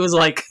end, she was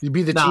like, you'd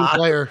be the team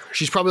player.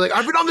 She's probably like,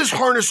 I've been on this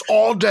harness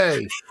all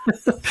day.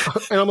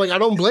 And I'm like, I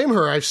don't blame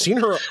her. I've seen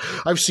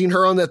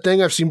her on that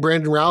thing. I've seen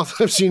Brandon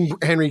Routh. I've seen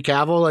Henry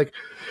Cavill. Like,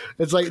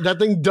 it's like that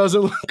thing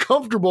doesn't look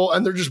comfortable,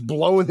 and they're just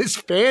blowing this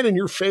fan in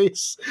your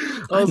face.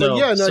 I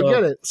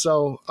get it.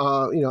 So,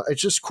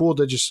 it's just cool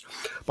to just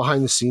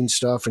behind the scenes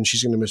stuff. And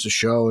she's going to miss a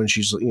show, and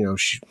she's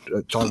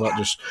talking about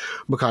just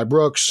Mekhi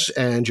Brooks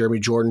and Jeremy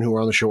Jordan, who were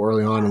on the show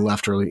early on and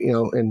left early.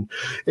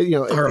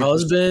 Her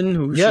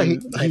husband,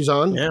 he's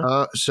on.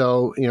 Yeah.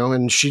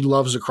 And she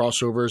loves the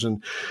crossovers,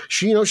 and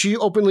she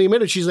openly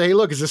admitted, she's like, hey,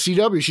 look, it's a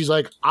CW. She's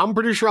like, I'm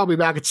pretty sure I'll be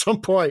back at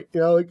some point.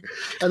 And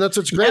that's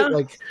what's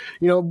great.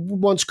 Yeah.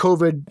 Once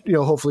COVID,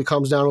 hopefully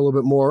calms down a little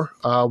bit more,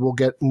 we'll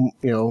get,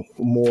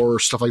 more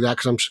stuff like that.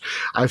 Cause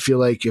I feel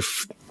like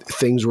if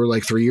things were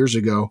like 3 years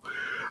ago,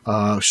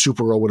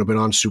 Supergirl would have been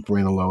on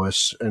Superman and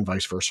Lois, and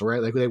vice versa,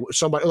 right? Like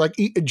somebody like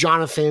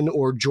Jonathan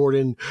or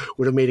Jordan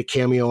would have made a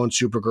cameo on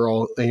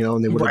Supergirl,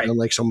 and they would have done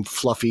like some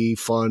fluffy,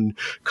 fun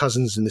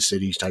Cousins in the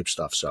Cities type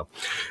stuff. So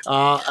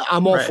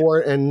I'm all for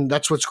it, and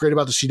that's what's great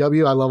about the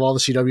CW. I love all the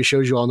CW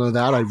shows. You all know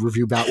that. I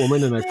review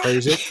Batwoman and I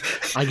praise it.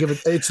 I give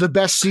it. It's the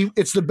best C.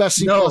 It's the best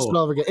C plus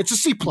I'll ever get. It's a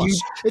C plus.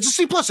 It's a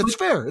C plus. It's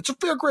fair. It's a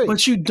fair grade.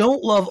 But you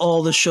don't love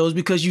all the shows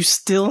because you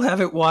still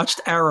haven't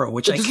watched Arrow,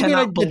 which I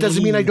cannot believe. It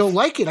doesn't mean I don't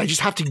like it. I just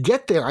have to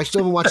get there. I still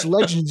haven't watched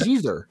Legends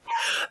either.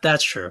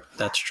 That's true.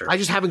 I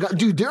just haven't got.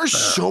 Dude, there's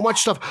so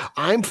much stuff.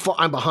 I'm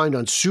behind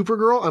on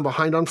Supergirl. I'm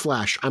behind on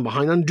Flash. I'm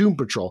behind on Doom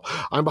Patrol.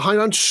 I'm behind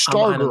on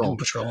Stargirl.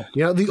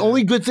 The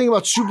only good thing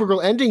about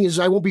Supergirl ending is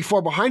I won't be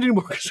far behind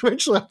anymore because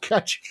eventually I'll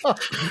catch up.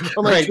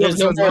 I'm like, there's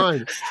no more.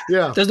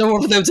 Yeah, there's no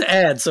more for them to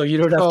add, so you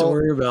don't have to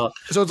worry about.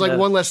 So it's like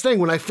one less thing.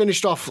 When I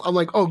finished off, I'm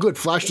like, oh, good.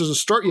 Flash doesn't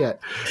start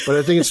yet, but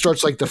I think it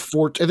starts like the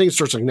 4th. I think it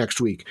starts like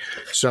next week,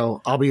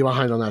 so I'll be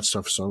behind on that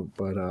stuff. So,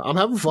 but I'm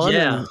having fun.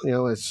 Yeah.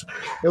 And,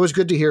 it was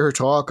good to hear her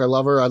talk. I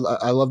love her. I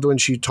loved when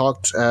she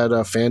talked at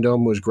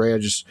Fandom. It was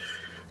great.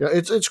 Yeah,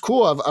 it's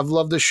cool. I've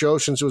loved this show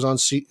since it was on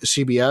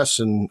CBS,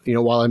 and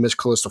while I miss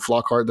Callista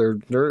Flockhart,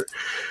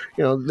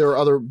 there are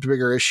other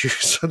bigger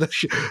issues.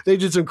 They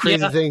did some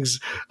crazy things.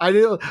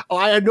 I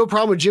had no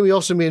problem with Jimmy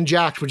Olsen being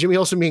jacked, but Jimmy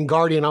Olsen being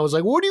Guardian, I was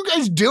like, what are you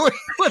guys doing?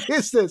 What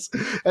is this?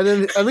 And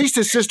then at least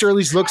his sister at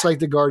least looks like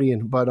the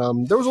Guardian. But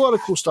there was a lot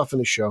of cool stuff in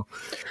the show,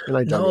 and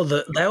I dug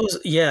it.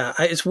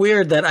 It's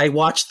weird that I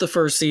watched the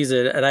first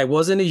season and I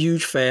wasn't a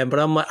huge fan, but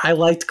I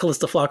liked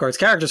Callista Flockhart's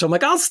character, so I'm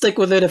like, I'll stick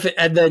with it.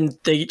 And then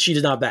she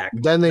did not back.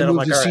 Then they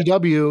moved to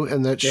CW,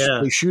 and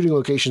the shooting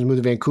locations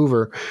moved to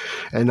Vancouver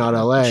and not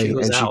LA. She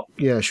was out.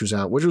 She was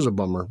out, which was a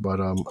bummer, but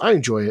I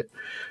enjoy it.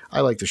 I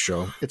like the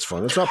show. It's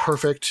fun. It's not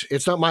perfect.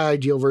 It's not my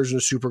ideal version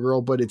of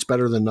Supergirl, but it's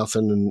better than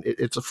nothing, and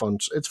it's fun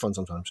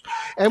sometimes.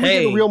 And we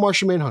get a real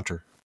Martian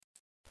Manhunter.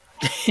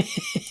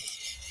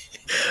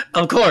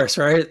 Of course,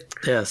 right?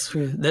 Yes,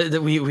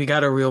 we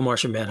got a real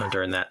Martian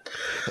Manhunter in that.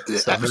 So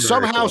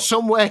somehow, cool.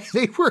 Some way,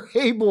 they were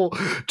able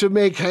to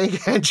make Hank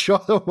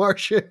Henshaw the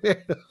Martian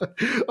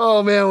Manhunter.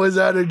 Oh man, was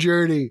that a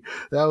journey?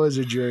 That was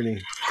a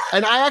journey.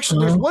 And I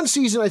actually, there's one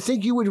season I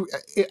think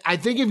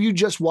if you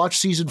just watch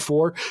season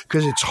 4,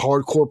 because it's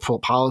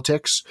hardcore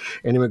politics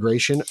and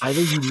immigration, I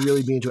think you'd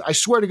really be into it. I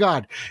swear to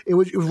God, it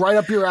was right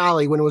up your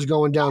alley when it was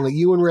going down, like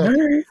you and Rick.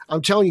 Right.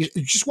 I'm telling you,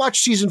 just watch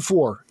season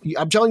 4.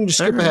 I'm telling you to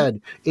skip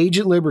ahead.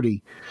 Agent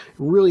Liberty.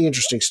 Really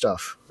interesting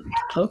stuff.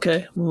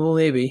 Okay. Well,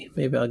 maybe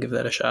I'll give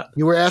that a shot.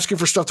 You were asking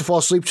for stuff to fall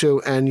asleep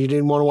to, and you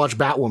didn't want to watch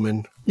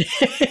Batwoman.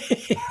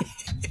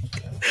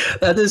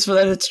 That is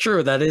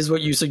true. That is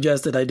what you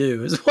suggested I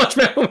do, is watch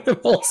Batwoman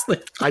and fall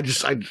asleep.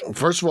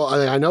 First of all,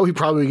 I know he'd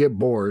probably get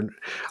bored.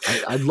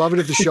 I'd love it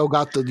if the show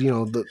got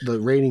the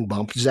rating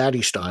bump,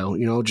 Zaddy style,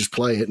 just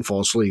play it and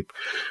fall asleep.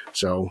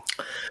 So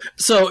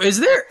is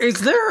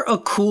there a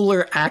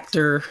cooler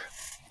actor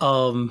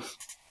than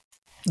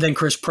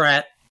Chris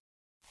Pratt?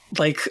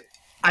 Like,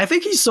 I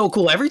think he's so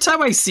cool. Every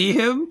time I see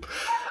him,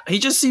 he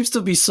just seems to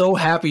be so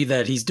happy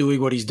that he's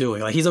doing what he's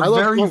doing. Like, he's a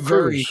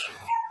very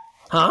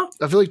Huh?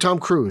 I feel like Tom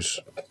Cruise.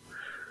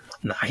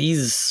 Nah,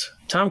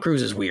 Tom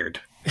Cruise is weird.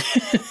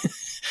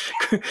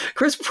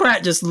 Chris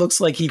Pratt just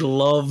looks like he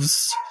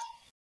loves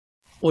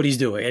what he's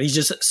doing, and he's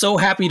just so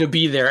happy to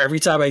be there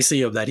every time I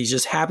see him, that he's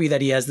just happy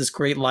that he has this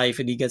great life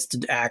and he gets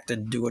to act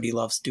and do what he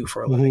loves to do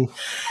for a living.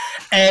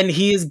 And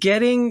he is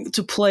getting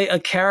to play a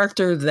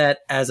character that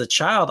as a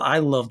child I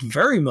loved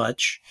very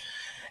much,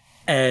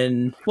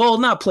 and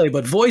not play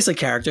but voice a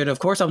character, and of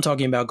course I'm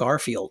talking about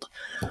Garfield.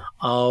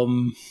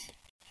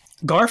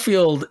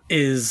 Garfield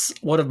is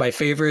one of my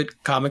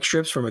favorite comic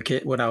strips from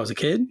when I was a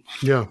kid.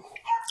 Yeah.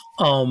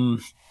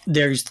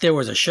 There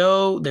was a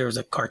show, there was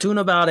a cartoon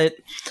about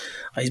it.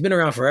 He's been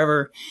around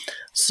forever.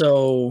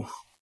 So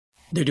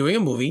they're doing a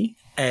movie,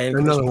 and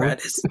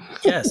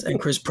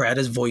Chris Pratt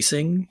is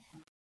voicing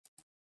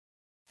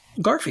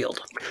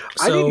Garfield.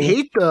 I didn't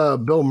hate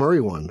the Bill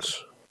Murray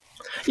ones.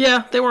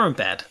 Yeah, they weren't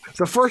bad.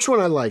 The first one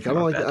I like. I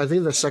don't like. I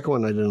think the second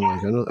one I didn't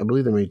like. I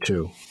believe they made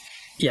 2.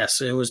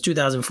 Yes, it was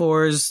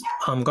 2004's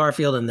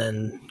Garfield, and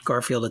then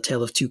Garfield: A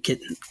Tale of Two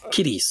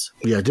Kitties.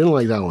 Yeah, I didn't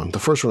like that one. The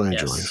first one I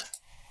enjoyed. Yes.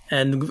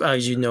 And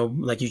as you know,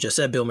 like you just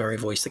said, Bill Murray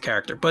voiced the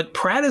character. But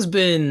Pratt has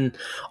been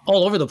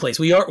all over the place.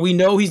 We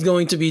know he's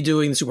going to be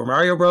doing the Super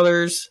Mario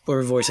Brothers.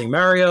 We're voicing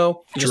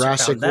Mario.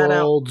 Jurassic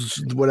World,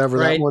 whatever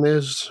that one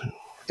is.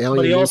 Alien.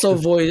 But he also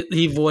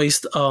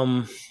voiced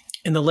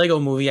in the Lego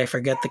movie. I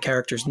forget the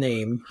character's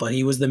name, but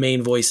he was the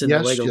main voice in the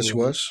Lego movie. Yes, he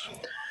was.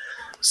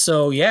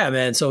 So yeah,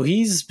 man. So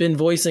he's been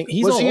voicing.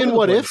 Was he in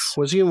What If?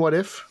 Was he in What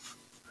If?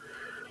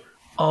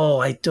 Oh,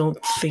 I don't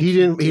think he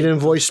didn't. He didn't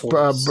voice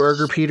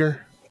Burger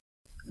Peter.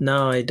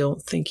 No, I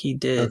don't think he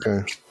did.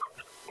 Okay.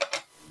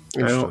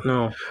 I don't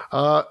know.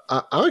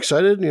 I'm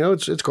excited.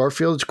 It's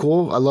Garfield. It's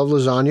cool. I love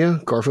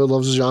lasagna. Garfield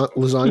loves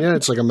lasagna.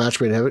 It's like a match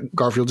made in heaven.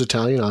 Garfield's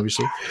Italian,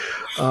 obviously.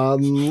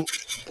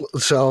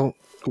 So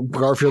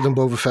Garfield and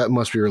Boba Fett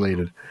must be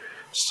related.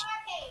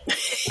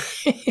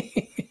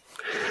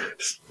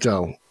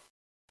 So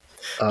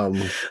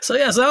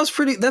that's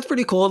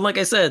pretty cool. And like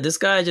I said, this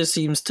guy just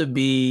seems to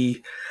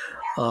be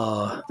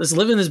just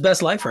living his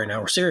best life right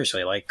now.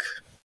 Seriously, like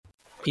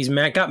he's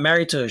got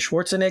married to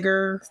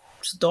Schwarzenegger's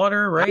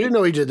daughter, right? I didn't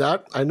know he did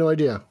that. I had no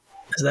idea.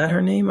 Is that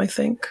her name? I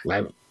think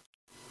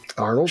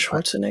Arnold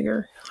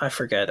Schwarzenegger. I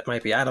forget. It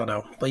might be. I don't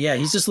know. But yeah,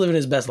 he's just living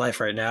his best life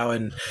right now,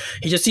 and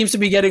he just seems to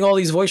be getting all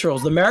these voice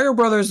roles. The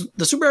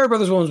Super Mario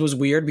Brothers ones was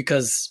weird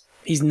because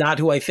he's not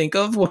who I think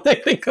of when I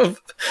think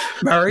of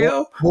Mario.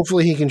 Well,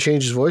 hopefully he can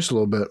change his voice a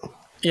little bit.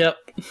 Yep.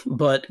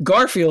 But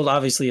Garfield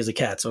obviously is a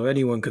cat, so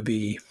anyone could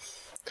be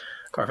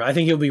Garfield. I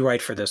think he'll be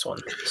right for this one.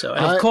 So,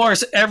 and of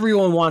course,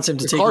 everyone wants him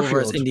to take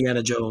over as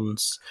Indiana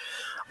Jones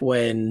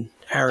when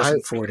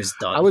Harrison Ford is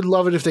done. I would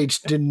love it if they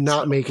did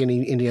not make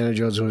any Indiana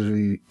Jones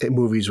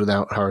movies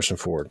without Harrison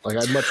Ford. Like,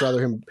 I'd much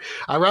rather him.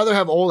 I'd rather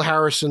have old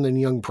Harrison than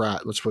young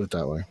Pratt. Let's put it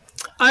that way.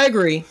 I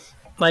agree.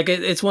 Like,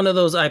 it's one of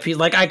those IPs.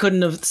 Like, I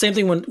couldn't have. Same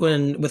thing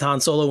when with Han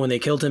Solo when they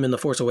killed him in The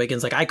Force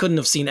Awakens. Like, I couldn't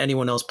have seen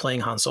anyone else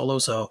playing Han Solo.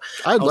 So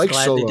I was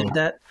glad Solo. They did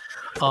that.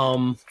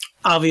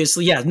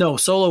 obviously, yeah, no,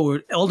 Solo,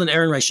 Alden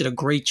Ehrenreich did a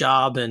great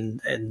job,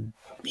 and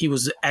he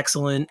was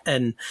excellent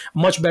and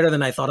much better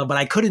than I thought of, but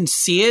I couldn't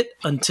see it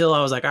until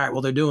I was like, all right,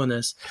 well, they're doing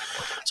this.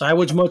 So I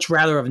would much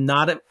rather have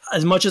not,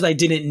 as much as I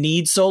didn't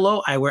need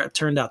Solo,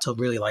 turned out to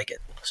really like it.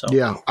 So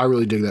yeah, I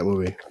really dig that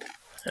movie.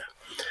 Yeah.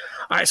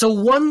 All right, so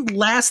one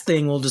last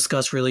thing we'll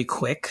discuss really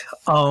quick.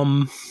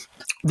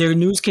 Their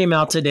news came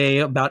out today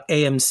about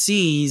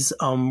AMC's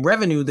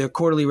revenue, their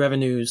quarterly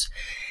revenues.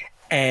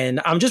 And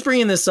I'm just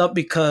bringing this up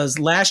because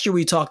last year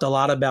we talked a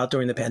lot about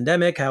during the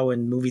pandemic, how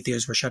when movie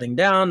theaters were shutting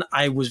down,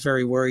 I was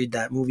very worried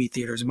that movie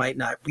theaters might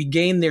not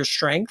regain their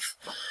strength.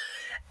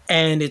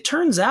 And it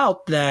turns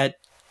out that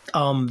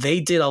they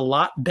did a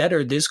lot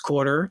better this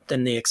quarter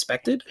than they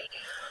expected.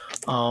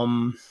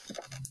 And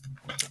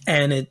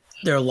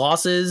their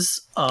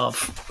losses from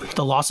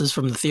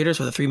the theaters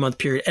for the 3-month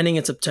period ending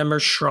in September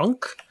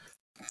shrunk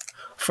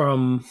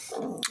from,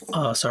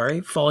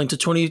 falling to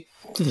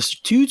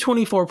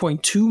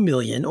 224.2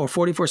 million or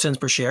 44 cents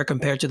per share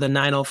compared to the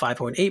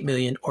 905.8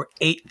 million or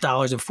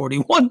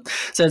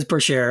 $8.41 per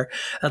share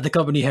that the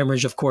company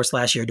hemorrhaged, of course,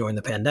 last year during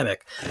the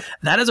pandemic.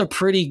 That is a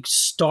pretty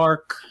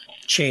stark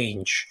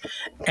change.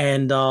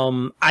 And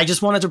I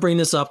just wanted to bring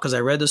this up because I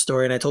read the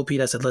story and I told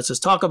Pete, I said, let's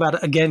just talk about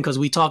it again, because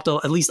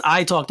at least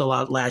I talked a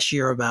lot last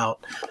year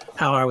about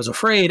how I was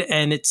afraid.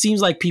 And it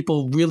seems like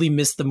people really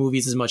missed the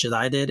movies as much as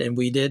I did and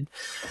we did.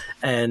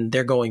 And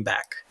they're going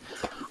back.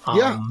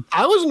 Yeah,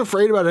 I wasn't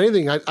afraid about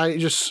anything. I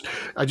just,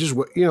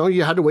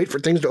 you had to wait for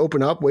things to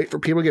open up, wait for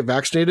people to get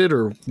vaccinated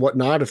or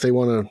whatnot if they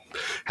want to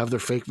have their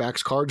fake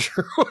vax cards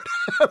or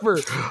whatever.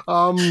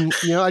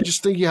 I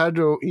just think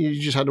you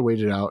just had to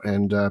wait it out,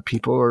 and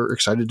people are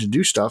excited to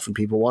do stuff, and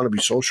people want to be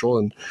social,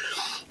 and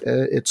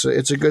it's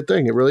a good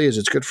thing. It really is.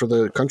 It's good for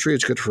the country.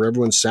 It's good for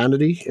everyone's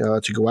sanity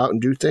to go out and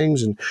do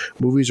things. And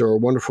movies are a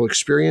wonderful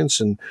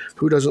experience. And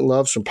who doesn't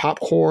love some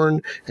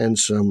popcorn and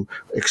some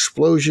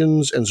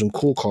explosions and some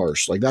cool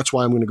cars? Like, that's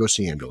why I'm going to go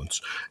see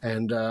Ambulance.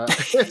 And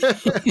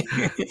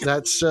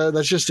that's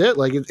just it.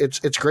 Like,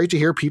 it's great to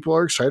hear people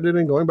are excited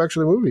and going back to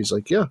the movies.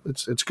 Like, yeah,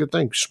 it's a good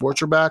thing.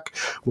 Sports are back.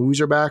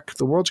 Movies are back.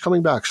 The world's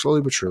coming back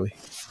slowly but surely.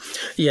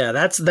 Yeah,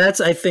 that's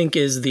I think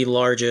is the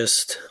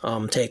largest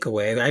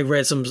takeaway. I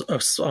read some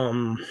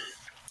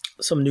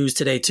news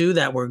today too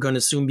that we're going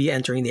to soon be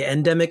entering the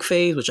endemic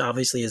phase, which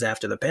obviously is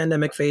after the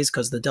pandemic phase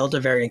because the Delta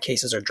variant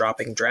cases are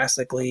dropping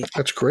drastically.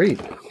 That's great.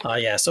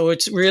 Yeah, so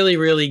it's really,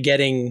 really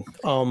getting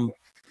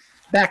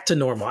back to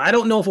normal. I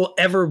don't know if we'll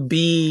ever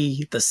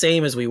be the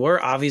same as we were.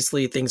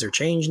 Obviously, things are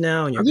changed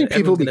now, and I think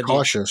people will be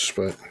cautious,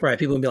 but right,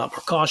 people will be a lot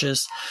more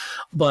cautious.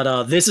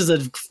 But this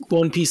is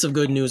one piece of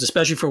good news,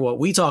 especially for what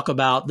we talk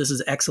about. This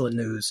is excellent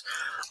news,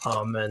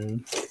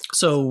 and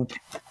so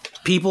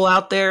people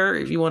out there,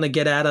 if you want to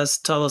get at us,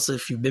 tell us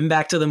if you've been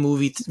back to the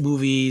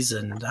movies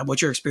and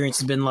what your experience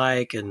has been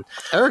like. And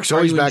Eric's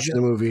always back to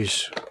the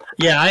movies.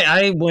 Yeah,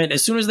 I went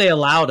as soon as they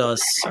allowed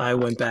us. I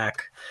went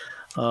back.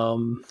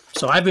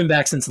 So I've been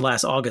back since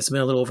last August. It's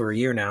been a little over a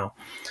year now.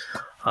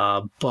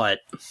 But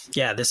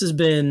yeah, this has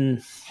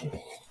been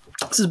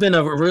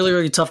a really,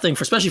 really tough thing,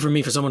 especially for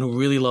me, for someone who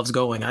really loves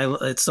going.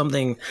 It's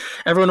something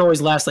everyone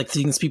always laughs, like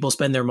things people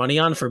spend their money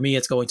on. For me,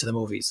 it's going to the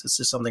movies. It's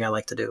just something I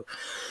like to do.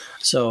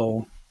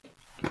 So,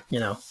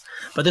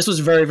 but this was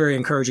very, very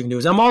encouraging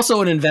news. I'm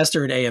also an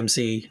investor in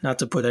AMC, not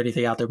to put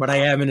anything out there, but I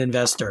am an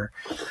investor.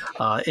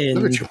 Look at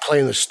you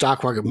playing the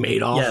stock market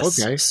Madoff. Yes,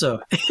 okay.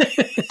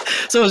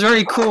 So it's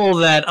very cool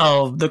that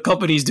the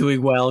company's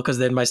doing well, because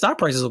then my stock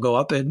prices will go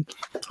up and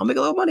I'll make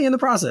a little money in the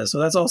process. So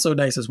that's also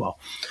nice as well.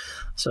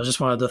 So I just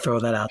wanted to throw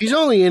that out. He's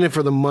only in it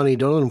for the money.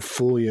 Don't let him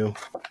fool you.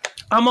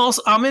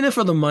 I'm in it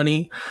for the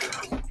money,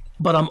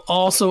 but I'm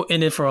also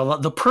in it for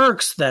the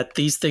perks that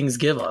these things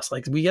give us.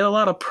 Like, we get a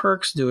lot of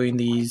perks doing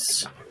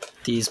these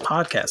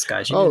podcasts,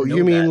 guys.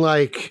 You mean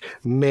like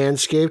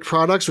Manscaped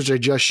products, which I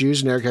just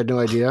used and Eric had no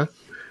idea?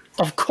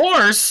 Of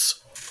course.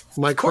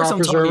 My crop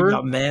preserver. I'm talking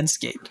about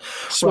Manscaped.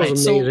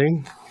 Smells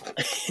amazing.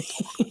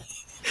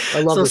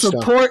 I love this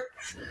stuff.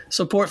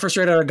 Support for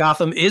Straight Outta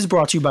Gotham is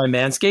brought to you by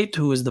Manscaped,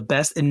 who is the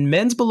best in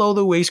men's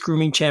below-the-waist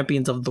grooming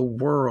champions of the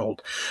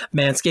world.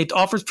 Manscaped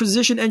offers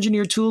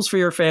precision-engineered tools for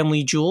your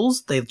family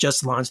jewels. They've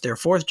just launched their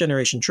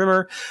 4th-generation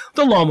trimmer,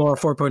 the Lawnmower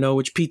 4.0,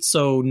 which Pete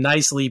so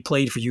nicely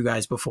played for you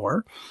guys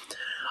before.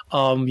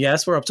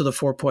 Yes, we're up to the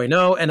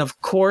 4.0. And of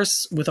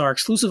course, with our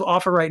exclusive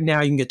offer right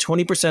now, you can get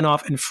 20%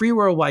 off and free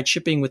worldwide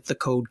shipping with the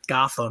code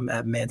GOTHAM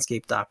at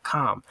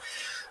manscaped.com.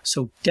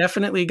 So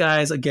definitely,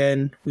 guys,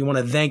 again, we want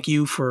to thank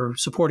you for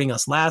supporting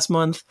us last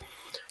month.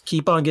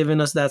 Keep on giving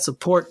us that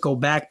support. Go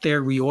back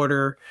there,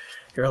 reorder.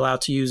 You're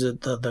allowed to use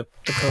the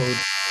code.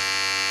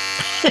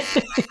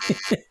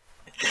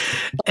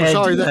 And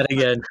sorry, do that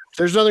again.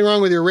 There's nothing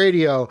wrong with your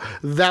radio.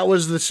 That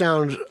was the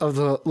sound of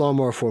the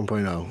Lawnmower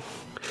 4.0.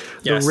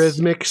 Yes. The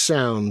rhythmic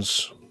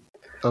sounds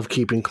of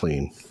keeping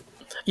clean.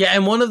 Yeah,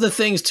 and one of the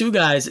things too,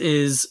 guys,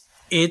 is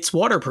it's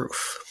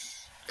waterproof.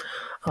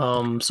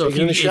 So if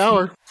you in the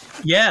shower,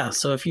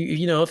 so if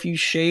you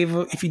shave,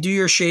 if you do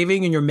your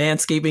shaving and your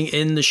manscaping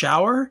in the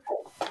shower,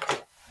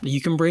 you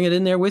can bring it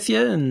in there with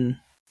you, and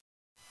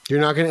You're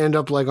not going to end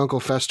up like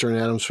Uncle Fester in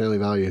Addams Family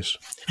Values.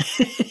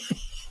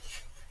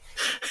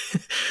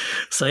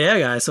 So yeah,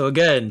 guys. So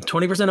again,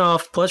 20%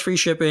 off plus free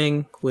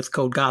shipping with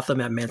code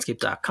Gotham at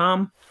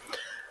manscaped.com.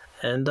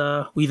 And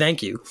we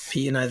thank you.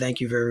 Pete and I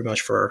thank you very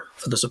much for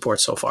the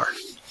support so far.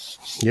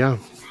 Yeah.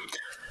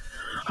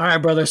 All right,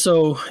 brother.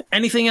 So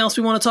anything else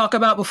we want to talk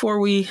about before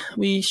we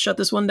shut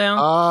this one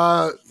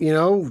down?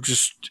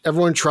 Just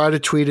everyone try to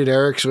tweet at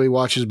Eric so he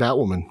watches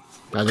Batwoman.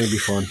 I think it'd be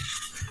fun.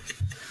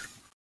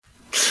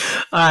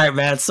 All right,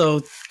 man.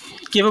 So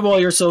give them all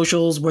your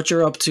socials, what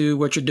you're up to,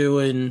 what you're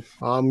doing.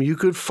 You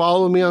could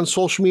follow me on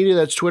social media.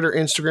 That's Twitter,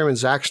 Instagram, and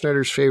Zack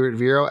Snyder's favorite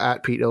Vero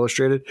at Pete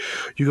Illustrated.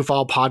 You can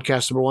follow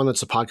podcast number 1.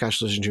 That's the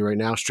podcast you're listening to right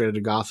now, Straight Outta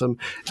Gotham,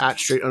 at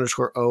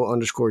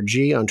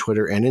straight_O_G on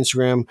Twitter and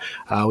Instagram.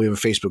 We have a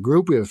Facebook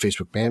group. We have a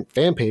Facebook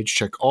fan page.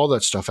 Check all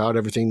that stuff out.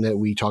 Everything that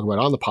we talk about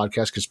on the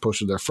podcast gets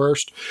posted there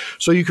first.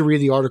 So you can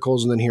read the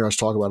articles and then hear us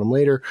talk about them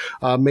later.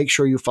 Make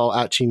sure you follow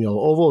at Team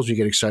Yellow Oval as we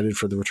get excited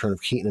for the return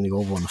of Keaton and the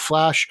Oval and the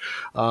Flash.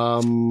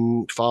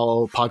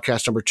 Follow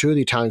podcast number 2,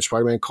 the Italian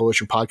Spider-Man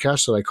Coalition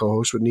podcast that I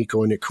co-host with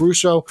Nico and Nick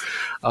Caruso.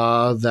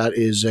 That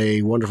is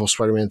a wonderful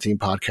Spider-Man themed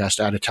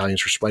podcast at Italians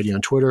for Spidey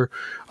on Twitter.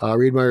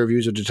 Read my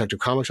reviews of Detective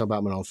Comics on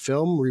Batman on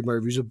Film. Read my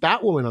reviews of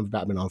Batwoman on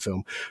Batman on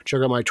Film.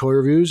 Check out my toy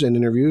reviews and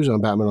interviews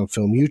on Batman on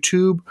Film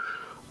YouTube.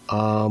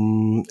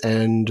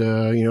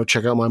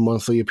 Check out my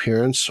monthly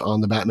appearance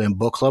on the Batman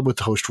Book Club with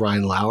the host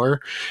Ryan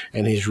Lauer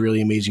and his really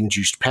amazing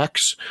juiced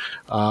pecs.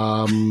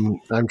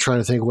 I'm trying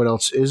to think what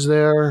else is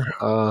there.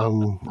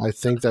 I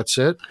think that's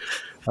it.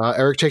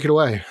 Eric, take it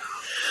away.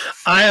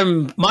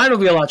 Mine will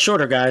be a lot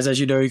shorter, guys. As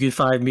you know, you can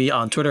find me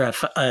on Twitter at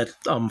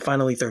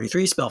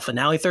Finally33, spell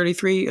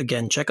Finale33.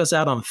 Again, check us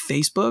out on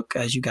Facebook.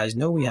 As you guys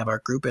know, we have our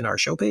group and our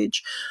show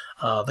page.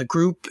 The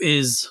group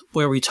is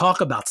where we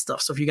talk about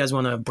stuff. So if you guys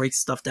want to break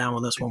stuff down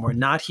with us when we're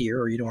not here,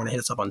 or you don't want to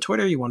hit us up on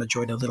Twitter, you want to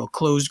join a little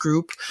closed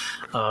group,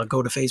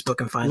 go to Facebook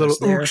and find us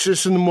there. Little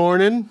ooksis in the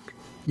morning.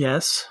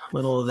 Yes, a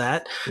little of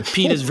that.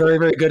 Pete is very,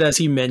 very good, as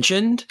he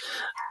mentioned,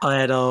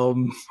 at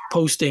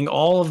posting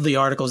all of the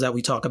articles that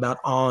we talk about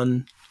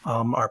on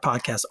our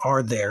podcast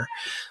are there.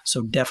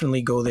 So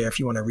definitely go there if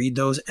you want to read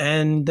those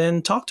and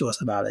then talk to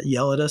us about it.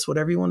 Yell at us,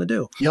 whatever you want to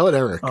do. Yell at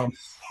Eric.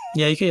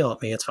 Yeah, you can yell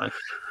at me. It's fine.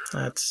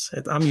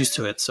 I'm used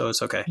to it, so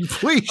it's okay.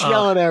 Please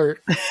yell at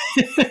Eric.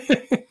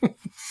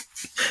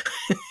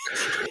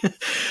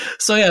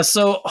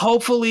 So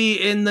hopefully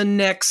in the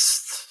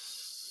next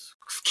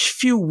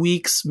few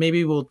weeks,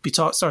 maybe we'll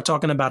start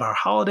talking about our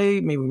holiday.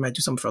 Maybe we might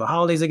do something for the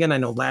holidays again. I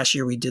know last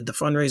year we did the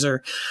fundraiser.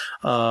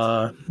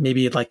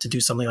 Maybe you'd like to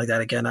do something like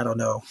that again. I don't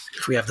know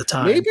if we have the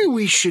time. Maybe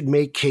we should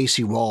make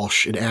Casey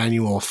Walsh an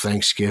annual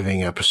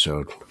Thanksgiving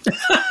episode.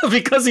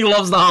 Because he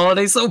loves the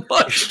holiday so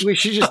much. We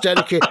should just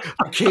dedicate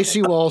a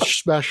Casey Walsh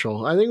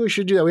special. I think we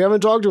should do that. We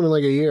haven't talked to him in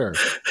like a year.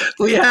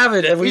 We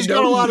haven't. And he's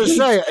got a lot to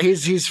say.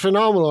 He's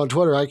phenomenal on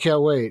Twitter. I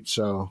can't wait.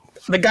 So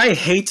the guy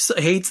hates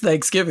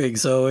Thanksgiving,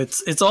 so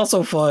it's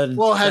also fun.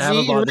 Well, has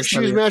he eaten Rick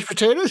Shoes mashed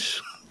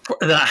potatoes?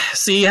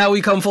 See how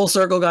we come full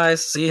circle,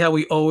 guys? See how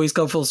we always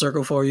come full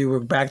circle for you? We're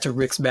back to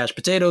Rick's mashed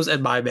potatoes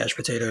and my mashed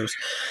potatoes.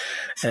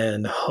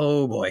 And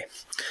oh boy.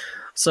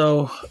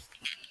 So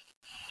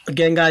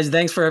again, guys,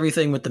 thanks for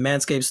everything with the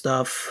Manscaped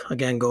stuff.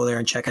 Again, go there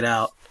and check it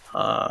out.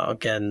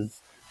 Again,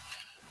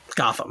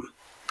 Gotham.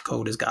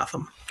 Code is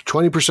Gotham.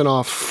 20%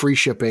 off, free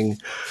shipping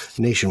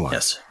nationwide.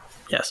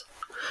 Yes.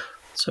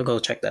 So go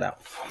check that out.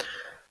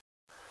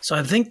 So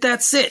I think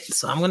that's it.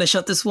 So I'm going to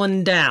shut this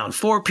one down.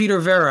 For Peter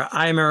Vera,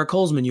 I am Eric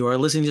Holzman. You are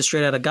listening to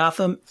Straight Outta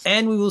Gotham,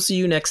 and we will see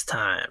you next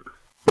time.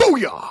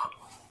 Booyah!